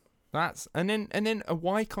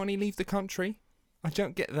 Why can't he leave the country? I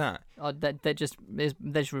don't get that. They just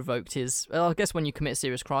revoked his. Well, I guess when you commit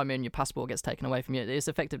serious crime and your passport gets taken away from you, it's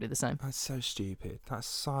effectively the same. That's so stupid.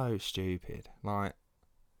 Like,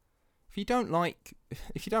 if you don't like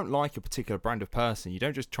a particular brand of person, you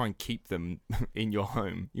don't just try and keep them in your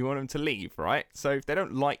home. You want them to leave, right? So if they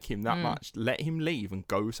don't like him that much, let him leave and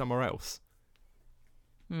go somewhere else.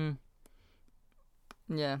 Yeah,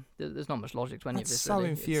 there's not much logic to any of this. That's so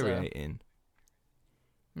infuriating.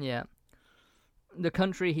 Yeah. The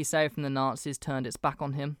country he saved from the Nazis turned its back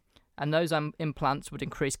on him, and those implants would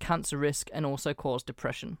increase cancer risk and also cause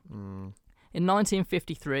depression. In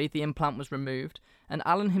 1953, the implant was removed, and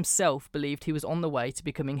Alan himself believed he was on the way to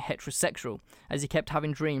becoming heterosexual, as he kept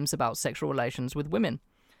having dreams about sexual relations with women.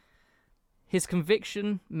 His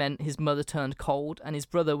conviction meant his mother turned cold, and his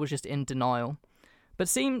brother was just in denial. But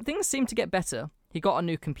things seemed to get better. He got a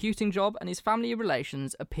new computing job, and his family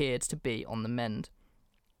relations appeared to be on the mend.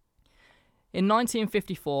 In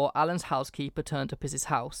 1954, Alan's housekeeper turned up at his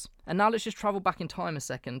house, and now let's just travel back in time a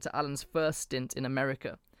second to Alan's first stint in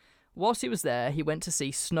America. Whilst he was there, he went to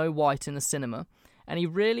see Snow White in the cinema, and he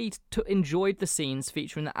really enjoyed the scenes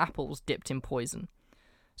featuring the apples dipped in poison.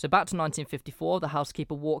 So back to 1954, the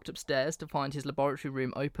housekeeper walked upstairs to find his laboratory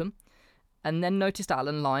room open, and then noticed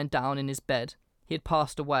Alan lying down in his bed. He had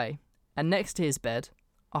passed away, and next to his bed,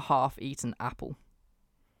 a half-eaten apple.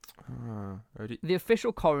 The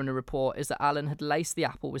official coroner report is that Alan had laced the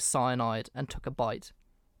apple with cyanide and took a bite.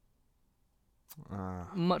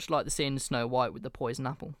 Much like the scene in Snow White with the poison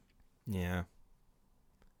apple. Yeah.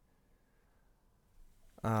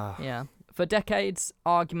 Yeah. For decades,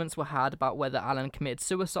 arguments were had about whether Alan committed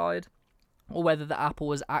suicide or whether the apple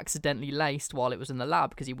was accidentally laced while it was in the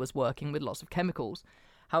lab because he was working with lots of chemicals.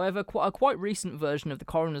 However, a quite recent version of the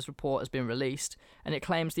coroner's report has been released, and it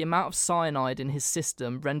claims the amount of cyanide in his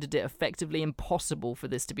system rendered it effectively impossible for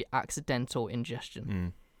this to be accidental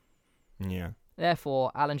ingestion. Yeah.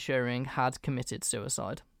 Therefore, Alan Turing had committed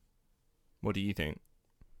suicide. What do you think?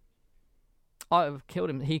 I've killed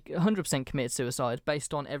him. He 100% committed suicide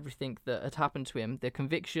based on everything that had happened to him. The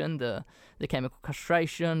conviction, the chemical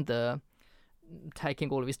castration, the taking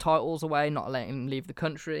all of his titles away, not letting him leave the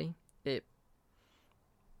country.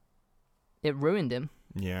 It ruined him.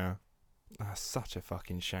 Yeah. That's such a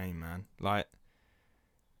fucking shame, man. Like,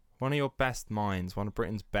 one of your best minds, one of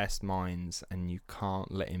Britain's best minds, and you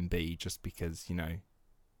can't let him be just because,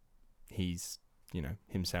 he's,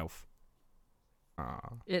 himself.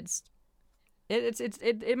 It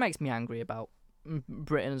makes me angry about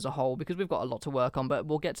Britain as a whole because we've got a lot to work on, but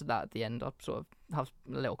we'll get to that at the end. I'll sort of have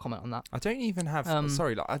a little comment on that. I don't even have,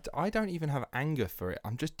 I don't even have anger for it.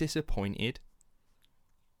 I'm just disappointed.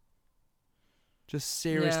 Just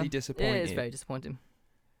seriously disappointed. It is very disappointing.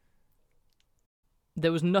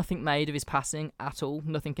 There was nothing made of his passing at all.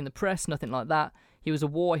 Nothing in the press, nothing like that. He was a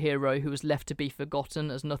war hero who was left to be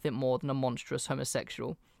forgotten as nothing more than a monstrous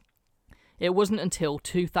homosexual. It wasn't until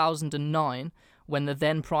 2009 when the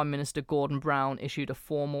then Prime Minister Gordon Brown issued a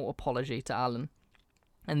formal apology to Alan.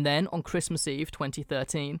 And then, on Christmas Eve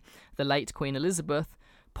 2013, the late Queen Elizabeth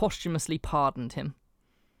posthumously pardoned him.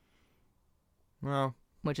 Well,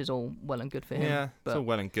 which is all well and good for him. Yeah, it's all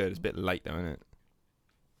well and good. It's a bit late though, isn't it?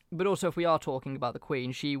 But also, if we are talking about the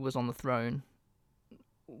Queen, she was on the throne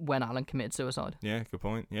when Alan committed suicide. Yeah, good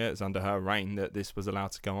point. Yeah, it's under her reign that this was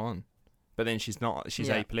allowed to go on. But then she's not. She's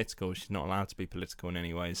apolitical. She's not allowed to be political in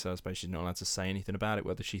any way, so I suppose she's not allowed to say anything about it,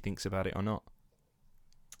 whether she thinks about it or not.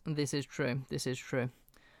 This is true.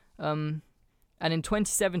 And in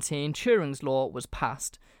 2017, Turing's Law was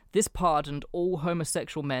passed. This pardoned all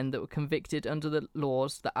homosexual men that were convicted under the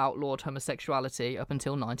laws that outlawed homosexuality up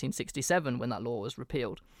until 1967, when that law was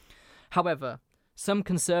repealed. However, some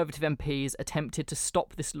Conservative MPs attempted to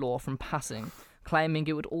stop this law from passing, claiming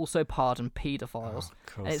it would also pardon paedophiles.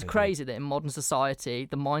 And it's crazy that in modern society,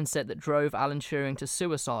 the mindset that drove Alan Turing to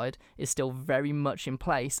suicide is still very much in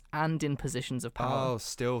place and in positions of power. Oh,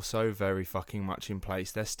 still so very fucking much in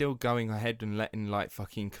place. They're still going ahead and letting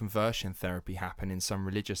fucking conversion therapy happen in some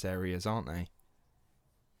religious areas, aren't they?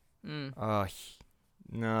 Oh,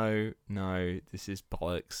 no, this is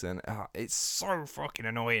bollocks, and it's so fucking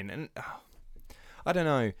annoying. And I don't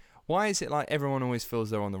know. Why is it like everyone always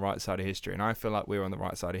feels they're on the right side of history? And I feel like we're on the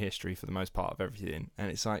right side of history for the most part of everything. And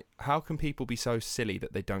it's like, how can people be so silly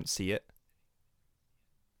that they don't see it?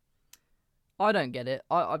 I don't get it.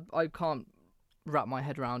 I can't wrap my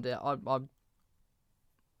head around it. I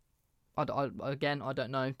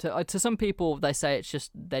don't know. To some people, they say it's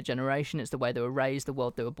just their generation. It's the way they were raised, the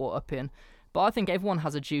world they were brought up in. But I think everyone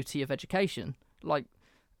has a duty of education. Like,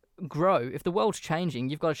 grow. If the world's changing,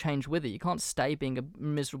 you've got to change with it. You can't stay being a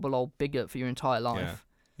miserable old bigot for your entire life.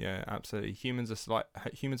 Yeah, absolutely. Humans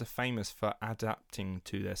are famous for adapting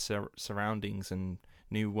to their surroundings and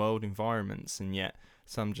new world environments, and yet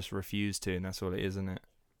some just refuse to, and that's all it is, isn't it?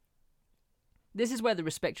 This is where the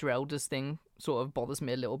respect your elders thing sort of bothers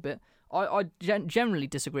me a little bit. I generally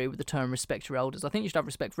disagree with the term respect your elders. I think you should have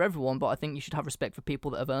respect for everyone, but I think you should have respect for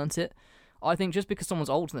people that have earned it. I think just because someone's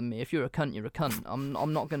older than me, if you're a cunt, you're a cunt.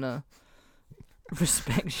 I'm not gonna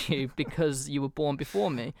respect you because you were born before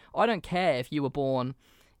me. I don't care if you were born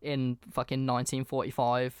in fucking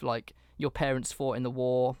 1945, like your parents fought in the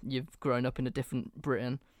war, you've grown up in a different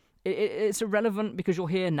Britain. It's irrelevant because you're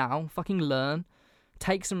here now. Fucking learn.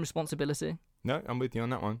 Take some responsibility. No, I'm with you on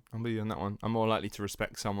that one. I'm more likely to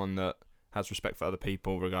respect someone that has respect for other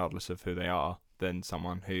people, regardless of who they are, than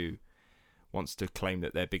someone who wants to claim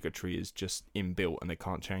that their bigotry is just inbuilt and they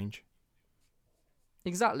can't change.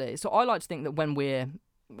 Exactly. So I like to think that when we're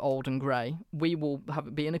old and grey, we will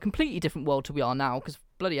be in a completely different world to we are now, because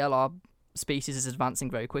bloody hell, our species is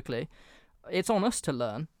advancing very quickly. It's on us to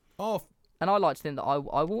learn. Oh, and I like to think that I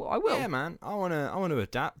will. Yeah, man. I want to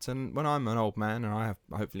adapt, and when I'm an old man and I have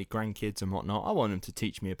hopefully grandkids and whatnot, I want them to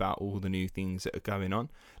teach me about all the new things that are going on.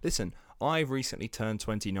 Listen, I've recently turned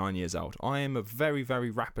 29 years old. I am very, very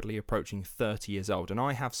rapidly approaching 30 years old, and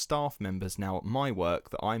I have staff members now at my work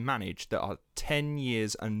that I manage that are 10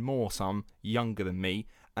 years and more, some younger than me,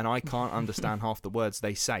 and I can't understand half the words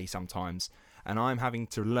they say sometimes, and I'm having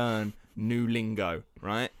to learn new lingo,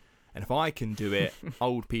 right? And if I can do it,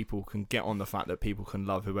 old people can get on the fact that people can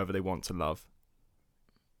love whoever they want to love.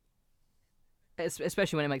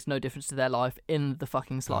 Especially when it makes no difference to their life in the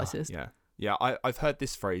fucking slightest. Yeah, I've heard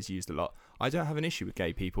this phrase used a lot. I don't have an issue with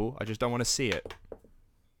gay people. I just don't want to see it.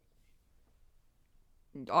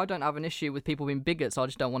 I don't have an issue with people being bigots. I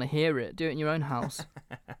just don't want to hear it. Do it in your own house.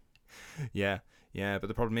 Yeah, but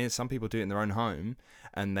the problem is some people do it in their own home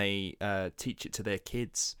and they teach it to their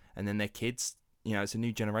kids, and then their kids, it's a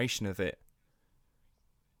new generation of it.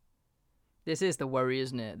 This is the worry,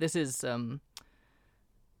 isn't it? This is,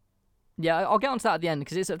 yeah, I'll get onto that at the end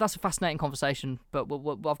because that's a fascinating conversation, but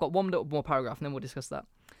I've got one little more paragraph and then we'll discuss that.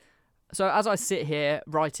 So as I sit here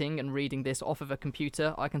writing and reading this off of a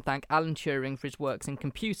computer, I can thank Alan Turing for his works in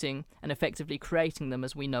computing and effectively creating them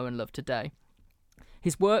as we know and love today.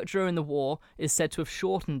 His work during the war is said to have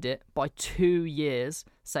shortened it by 2 years,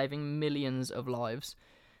 saving millions of lives.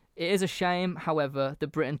 It is a shame, however,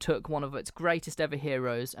 that Britain took one of its greatest ever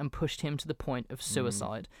heroes and pushed him to the point of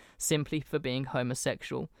suicide, simply for being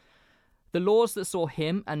homosexual. The laws that saw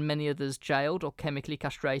him and many others jailed or chemically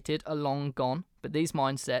castrated are long gone, but these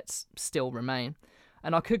mindsets still remain.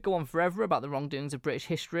 And I could go on forever about the wrongdoings of British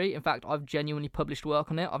history. In fact, I've genuinely published work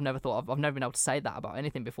on it. I've never been able to say that about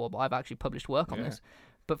anything before, but I've actually published work on this.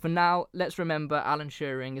 But for now, let's remember Alan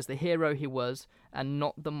Turing as the hero he was, and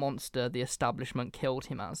not the monster the establishment killed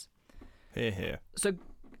him as. Hear, hear. So,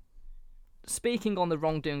 speaking on the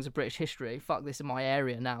wrongdoings of British history, fuck, this is my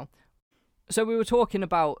area now. So we were talking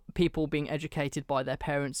about people being educated by their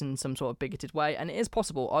parents in some sort of bigoted way, and it is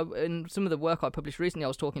possible. In some of the work I published recently, I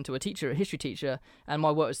was talking to a history teacher, and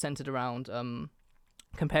my work was centred around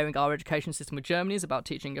comparing our education system with Germany's, about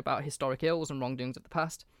teaching about historic ills and wrongdoings of the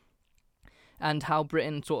past, and how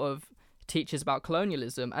Britain sort of teaches about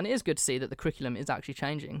colonialism. And it is good to see that the curriculum is actually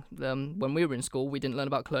changing. When we were in school, we didn't learn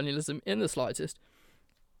about colonialism in the slightest.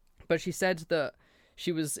 But she said that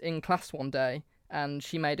she was in class one day, and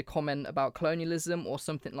she made a comment about colonialism or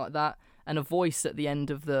something like that, and a voice at the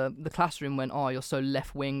end of the classroom went, "Oh, you're so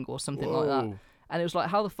left-wing," or something like that. And it was like,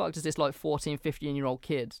 how the fuck does this 14, 15-year-old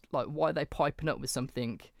kid, why are they piping up with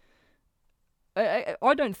something?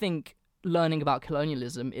 I don't think learning about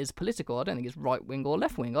colonialism is political. I don't think it's right-wing or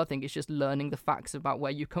left-wing. I think it's just learning the facts about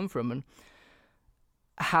where you come from and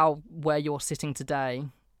how where you're sitting today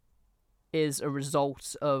is a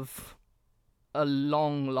result of a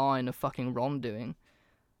long line of fucking wrongdoing.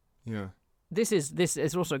 Yeah. This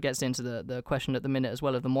also gets into the question at the minute as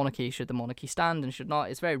well of the monarchy. Should the monarchy stand and should not?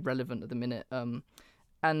 It's very relevant at the minute.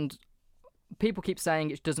 And people keep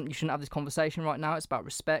saying you shouldn't have this conversation right now. It's about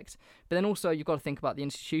respect. But then also you've got to think about the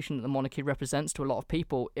institution that the monarchy represents to a lot of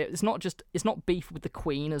people. It's not beef with the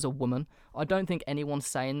Queen as a woman. I don't think anyone's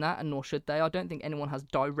saying that, and nor should they. I don't think anyone has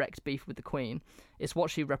direct beef with the Queen. It's what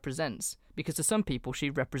she represents. Because to some people she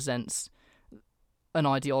represents an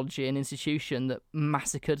ideology, an institution that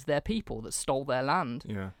massacred their people, that stole their land.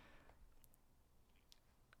 Yeah.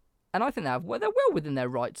 And I think they're well within their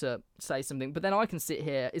right to say something. But then I can sit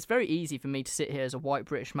here. It's very easy for me to sit here as a white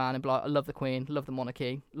British man and be like, I love the Queen, love the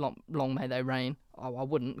monarchy, long may they reign. I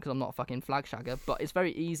wouldn't, because I'm not a fucking flag shagger. But it's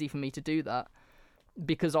very easy for me to do that.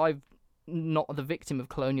 because I'm not the victim of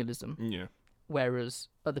colonialism. Yeah. Whereas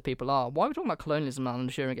other people are. Why are we talking about colonialism on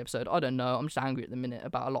the Shearing episode? I don't know. I'm just angry at the minute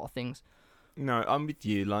about a lot of things. No, I'm with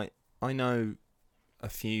you. Like, I know a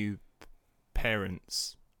few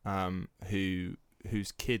parents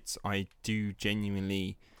whose kids I do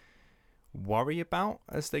genuinely worry about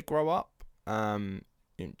as they grow up.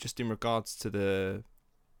 Just in regards to the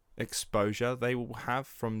exposure they will have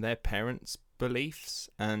from their parents' beliefs,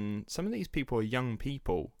 and some of these people are young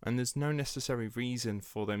people, and there's no necessary reason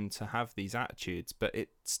for them to have these attitudes, but it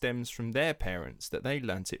stems from their parents that they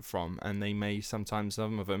learnt it from, and they may sometimes,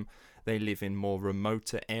 some of them, they live in more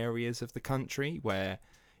remoter areas of the country where,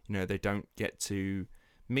 you know, they don't get to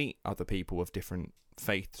meet other people of different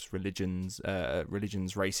faiths, religions,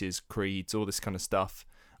 races, creeds, all this kind of stuff.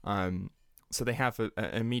 So they have an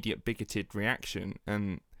immediate bigoted reaction,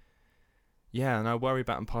 and yeah, and I worry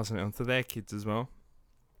about them passing it on to their kids as well.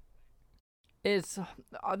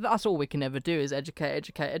 That's all we can ever do is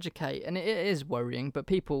educate, and it is worrying.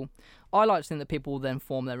 But I like to think that people will then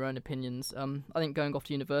form their own opinions. I think going off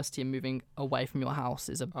to university and moving away from your house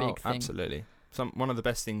is a big thing. Absolutely. One of the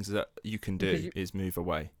best things that you can do is move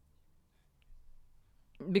away.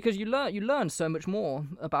 Because you learn so much more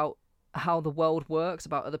about how the world works,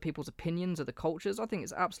 about other people's opinions, other cultures. I think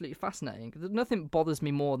it's absolutely fascinating. Nothing bothers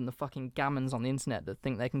me more than the fucking gammons on the internet that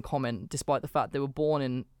think they can comment despite the fact they were born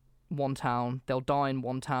in one town, they'll die in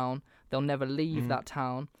one town, they'll never leave that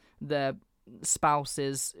town, their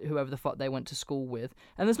spouses, whoever the fuck they went to school with.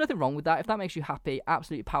 And there's nothing wrong with that. If that makes you happy,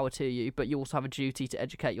 absolute power to you, but you also have a duty to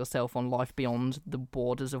educate yourself on life beyond the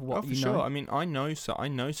borders of what you know. Oh, for sure. I mean, I know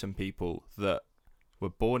some people that were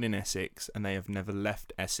born in Essex and they have never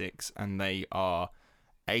left Essex, and they are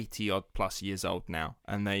 80 odd plus years old now,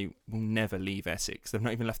 and they will never leave Essex. They've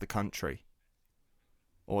not even left the country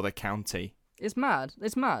or the county. It's mad.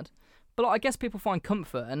 But I guess people find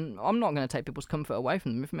comfort, and I'm not going to take people's comfort away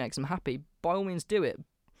from them. If it makes them happy, by all means do it.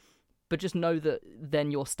 But just know that then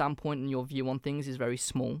your standpoint and your view on things is very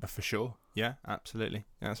small. For sure. Yeah, absolutely.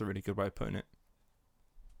 That's a really good way of putting it.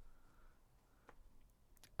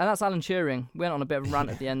 And that's Alan Turing. We went on a bit of a rant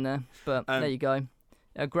at the end there, but there you go.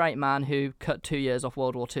 A great man who cut 2 years off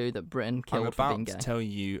World War II that Britain killed for being gay. I'm about to tell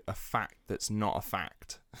you a fact that's not a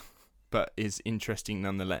fact, but is interesting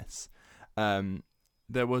nonetheless.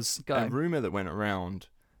 There was a rumour that went around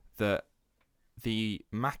that the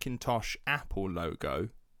Macintosh Apple logo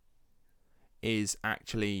is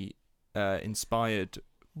actually inspired.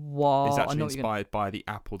 What? Is actually inspired by the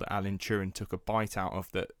apple that Alan Turing took a bite out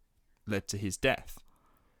of that led to his death.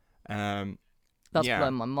 That's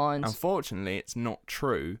blown my mind. Unfortunately, it's not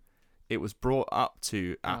true. It was brought up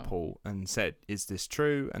to Apple and said, "Is this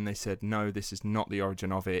true?" And they said, "No, this is not the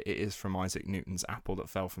origin of it. It is from Isaac Newton's apple that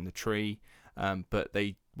fell from the tree." But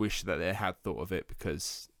they wish that they had thought of it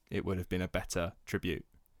because it would have been a better tribute.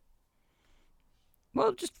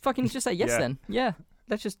 Well, just say yes then. Yeah,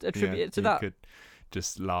 let's just attribute it to that. You could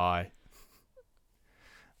just lie.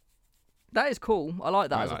 That is cool. I like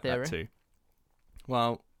that as a theory. That too.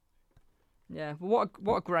 Well. Yeah, what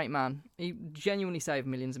a great man. He genuinely saved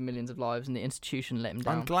millions and millions of lives, and the institution let him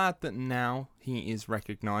down. I'm glad that now he is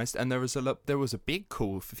recognised, and there was a big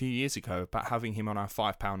call a few years ago about having him on our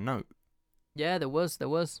 £5 note. Yeah, there was,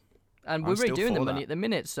 and we're redoing the money at the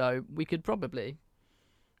minute, so we could probably.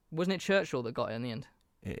 Wasn't it Churchill that got it in the end?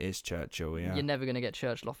 It is Churchill, yeah. You're never going to get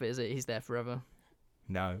Churchill off it, is it? He's there forever.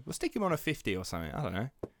 No, we'll stick him on a 50 or something. I don't know.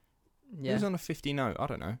 Yeah. Who's on a 50 note? I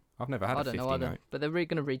don't know. I've never had a 50 note. But they're really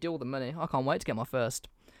going to redo all the money. I can't wait to get my first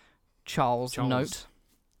Charles note.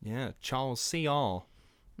 Yeah, Charles CR.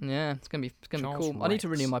 Yeah, it's gonna be cool. Rex. I need to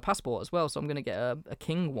renew my passport as well, so I'm gonna get a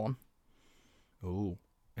king one. Oh,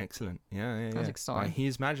 excellent! Yeah. That's exciting. By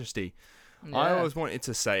His Majesty. Yeah. I always wanted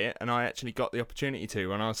to say it, and I actually got the opportunity to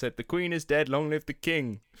when I said, "The Queen is dead, long live the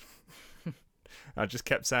King." I just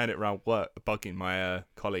kept saying it around work, bugging my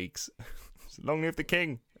colleagues. Long live the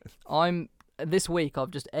King. This week,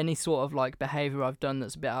 I've just any sort of like behaviour I've done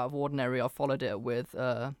that's a bit out of ordinary, I've followed it with,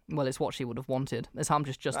 it's what she would have wanted. That's how I'm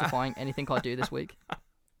just justifying anything I do this week.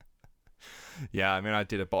 Yeah, I mean, I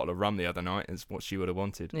did a bottle of rum the other night. It's what she would have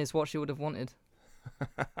wanted. It's what she would have wanted.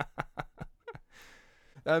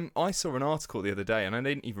 I saw an article the other day, and I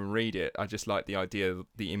didn't even read it. I just liked the idea,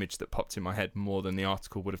 the image that popped in my head more than the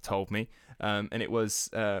article would have told me. And it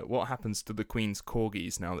was what happens to the Queen's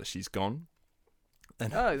corgis now that she's gone.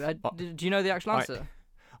 Do you know the actual answer?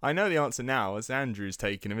 I know the answer now, as Andrew's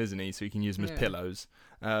taking him, isn't he? So he can use them as pillows.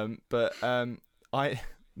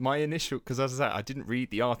 My initial, because as I said, I didn't read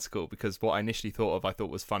the article because what I initially thought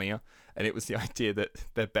was funnier, and it was the idea that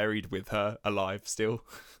they're buried with her alive still.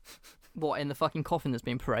 What, in the fucking coffin that's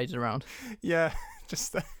being paraded around? Yeah,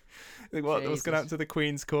 just what's going to happen to the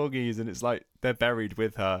Queen's corgis, and it's like they're buried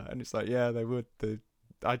with her, and it's like, yeah, they would.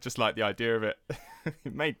 I just like the idea of it.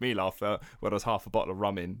 It made me laugh when there was half a bottle of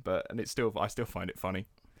rum in, I still find it funny.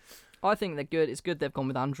 I think they're good. It's good they've gone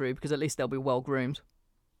with Andrew because at least they'll be well groomed.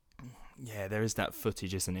 Yeah, there is that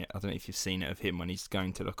footage, isn't it? I don't know if you've seen it, of him when he's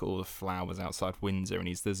going to look at all the flowers outside Windsor, and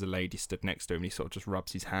there's a lady stood next to him, and he sort of just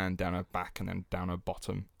rubs his hand down her back and then down her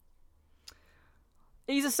bottom.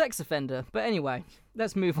 He's a sex offender. But anyway,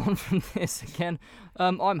 let's move on from this again.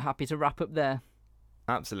 I'm happy to wrap up there.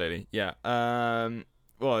 Absolutely, yeah.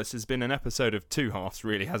 Well, this has been an episode of two halves,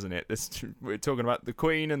 really, hasn't it? We're talking about the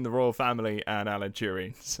Queen and the royal family and Alan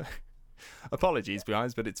Turing. So, apologies,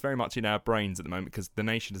 guys, but it's very much in our brains at the moment because the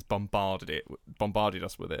nation has bombarded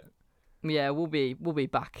us with it. Yeah, we'll be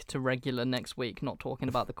back to regular next week, not talking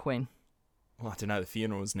about the Queen. Well, I don't know. The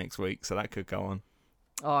funeral's next week, so that could go on.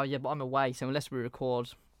 Oh, yeah, but I'm away, so unless we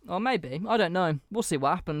record... Or maybe. I don't know. We'll see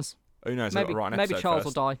what happens. Who knows? Maybe Charles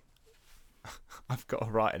will die. I've got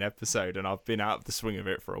to write an episode, and I've been out of the swing of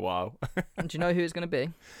it for a while. And do you know who it's going to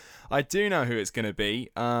be? I do know who it's going to be.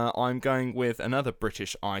 I'm going with another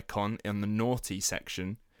British icon in the naughty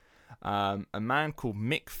section. A man called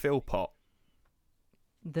Mick Philpott.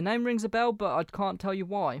 The name rings a bell, but I can't tell you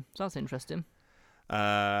why. So that's interesting.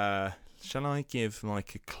 Shall I give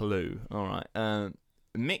like a clue? All right.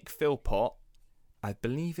 Mick Philpott, I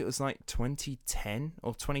believe it was like 2010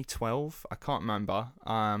 or 2012. I can't remember.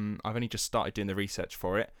 I've only just started doing the research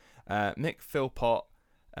for it. Mick Philpott,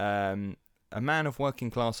 a man of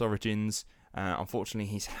working class origins.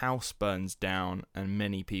 Unfortunately, his house burns down and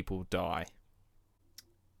many people die.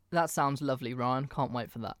 That sounds lovely, Ryan. Can't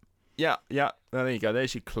wait for that. Yeah. Well, there you go.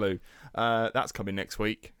 There's your clue. That's coming next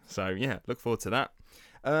week. So, yeah, look forward to that.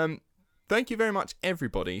 Thank you very much,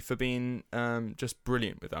 everybody, for being just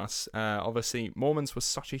brilliant with us. Obviously, Mormons was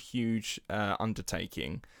such a huge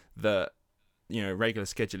undertaking that, regular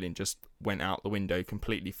scheduling just went out the window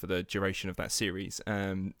completely for the duration of that series.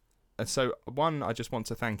 And so, I just want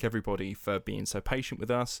to thank everybody for being so patient with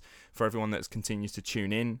us, for everyone that's continues to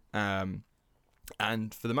tune in.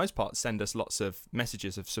 And for the most part, send us lots of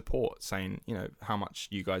messages of support saying, how much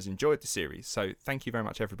you guys enjoyed the series. So thank you very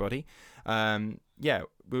much, everybody.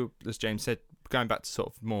 As James said, going back to sort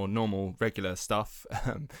of more normal, regular stuff,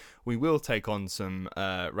 we will take on some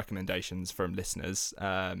recommendations from listeners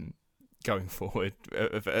going forward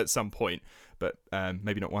at some point, but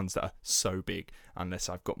maybe not ones that are so big unless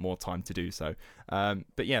I've got more time to do so.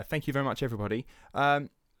 But yeah, thank you very much, everybody.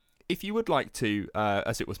 If you would like to,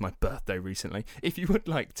 as it was my birthday recently, if you would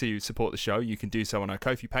like to support the show, you can do so on our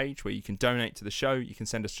Ko-fi page where you can donate to the show. You can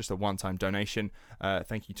send us just a one-time donation.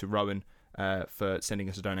 Thank you to Rowan for sending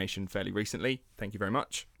us a donation fairly recently. Thank you very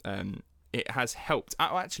much. It has helped.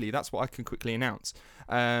 Oh, actually, that's what I can quickly announce.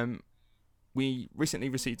 We recently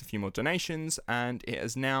received a few more donations, and it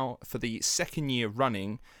has now, for the second year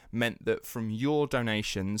running, meant that from your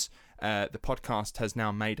donations, the podcast has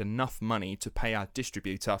now made enough money to pay our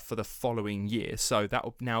distributor for the following year. So that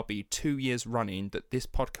will now be 2 years running that this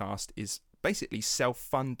podcast is basically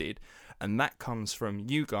self-funded, and that comes from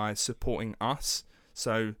you guys supporting us.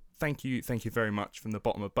 So thank you very much from the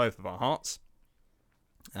bottom of both of our hearts.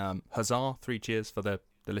 Huzzah, 3 cheers for the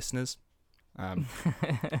listeners. That's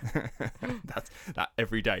that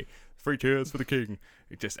every day. 3 cheers for the king,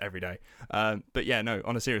 just every day. But yeah, no,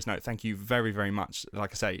 on a serious note, thank you very, very much.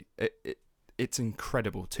 Like I say, it's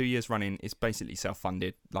incredible. 2 years running is basically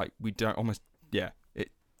self-funded. Like, we don't almost,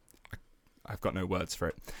 I've got no words for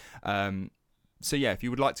it. So yeah, if you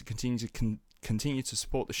would like to continue to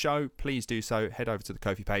support the show, please do so. Head over to the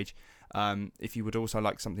Ko-fi page. If you would also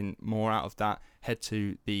like something more out of that, head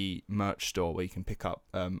to the merch store where you can pick up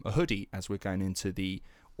a hoodie as we're going into the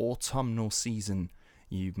autumnal season.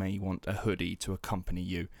 You may want a hoodie to accompany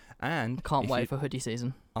you. And can't wait for hoodie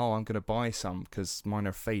season. Oh, I'm going to buy some because mine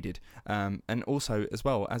are faded. And also, as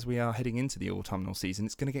well, as we are heading into the autumnal season,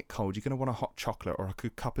 it's going to get cold. You're going to want a hot chocolate or a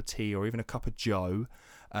good cup of tea or even a cup of joe.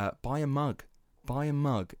 Buy a mug. Buy a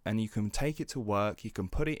mug and you can take it to work. You can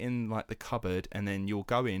put it in like the cupboard and then you'll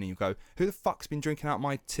go in and you'll go, who the fuck's been drinking out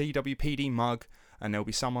my TWPD mug? And there'll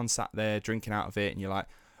be someone sat there drinking out of it and you're like,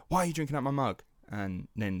 why are you drinking out my mug? And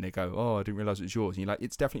then they go, oh, I didn't realise it was yours. And you're like,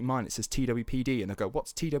 it's definitely mine. It says TWPD. And they go,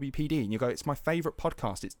 what's TWPD? And you go, it's my favourite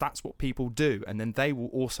podcast. That's what people do. And then they will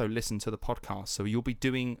also listen to the podcast. So you'll be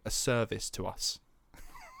doing a service to us.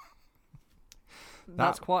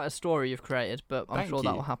 That's quite a story you've created, but I'm sure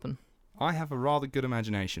that will happen. I have a rather good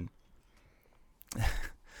imagination.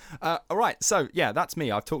 All right, so yeah, that's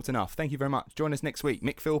me. I've talked enough. Thank you very much. Join us next week.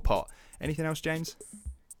 Mick Philpott. Anything else, James?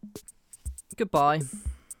 Goodbye.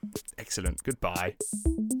 Excellent. Goodbye.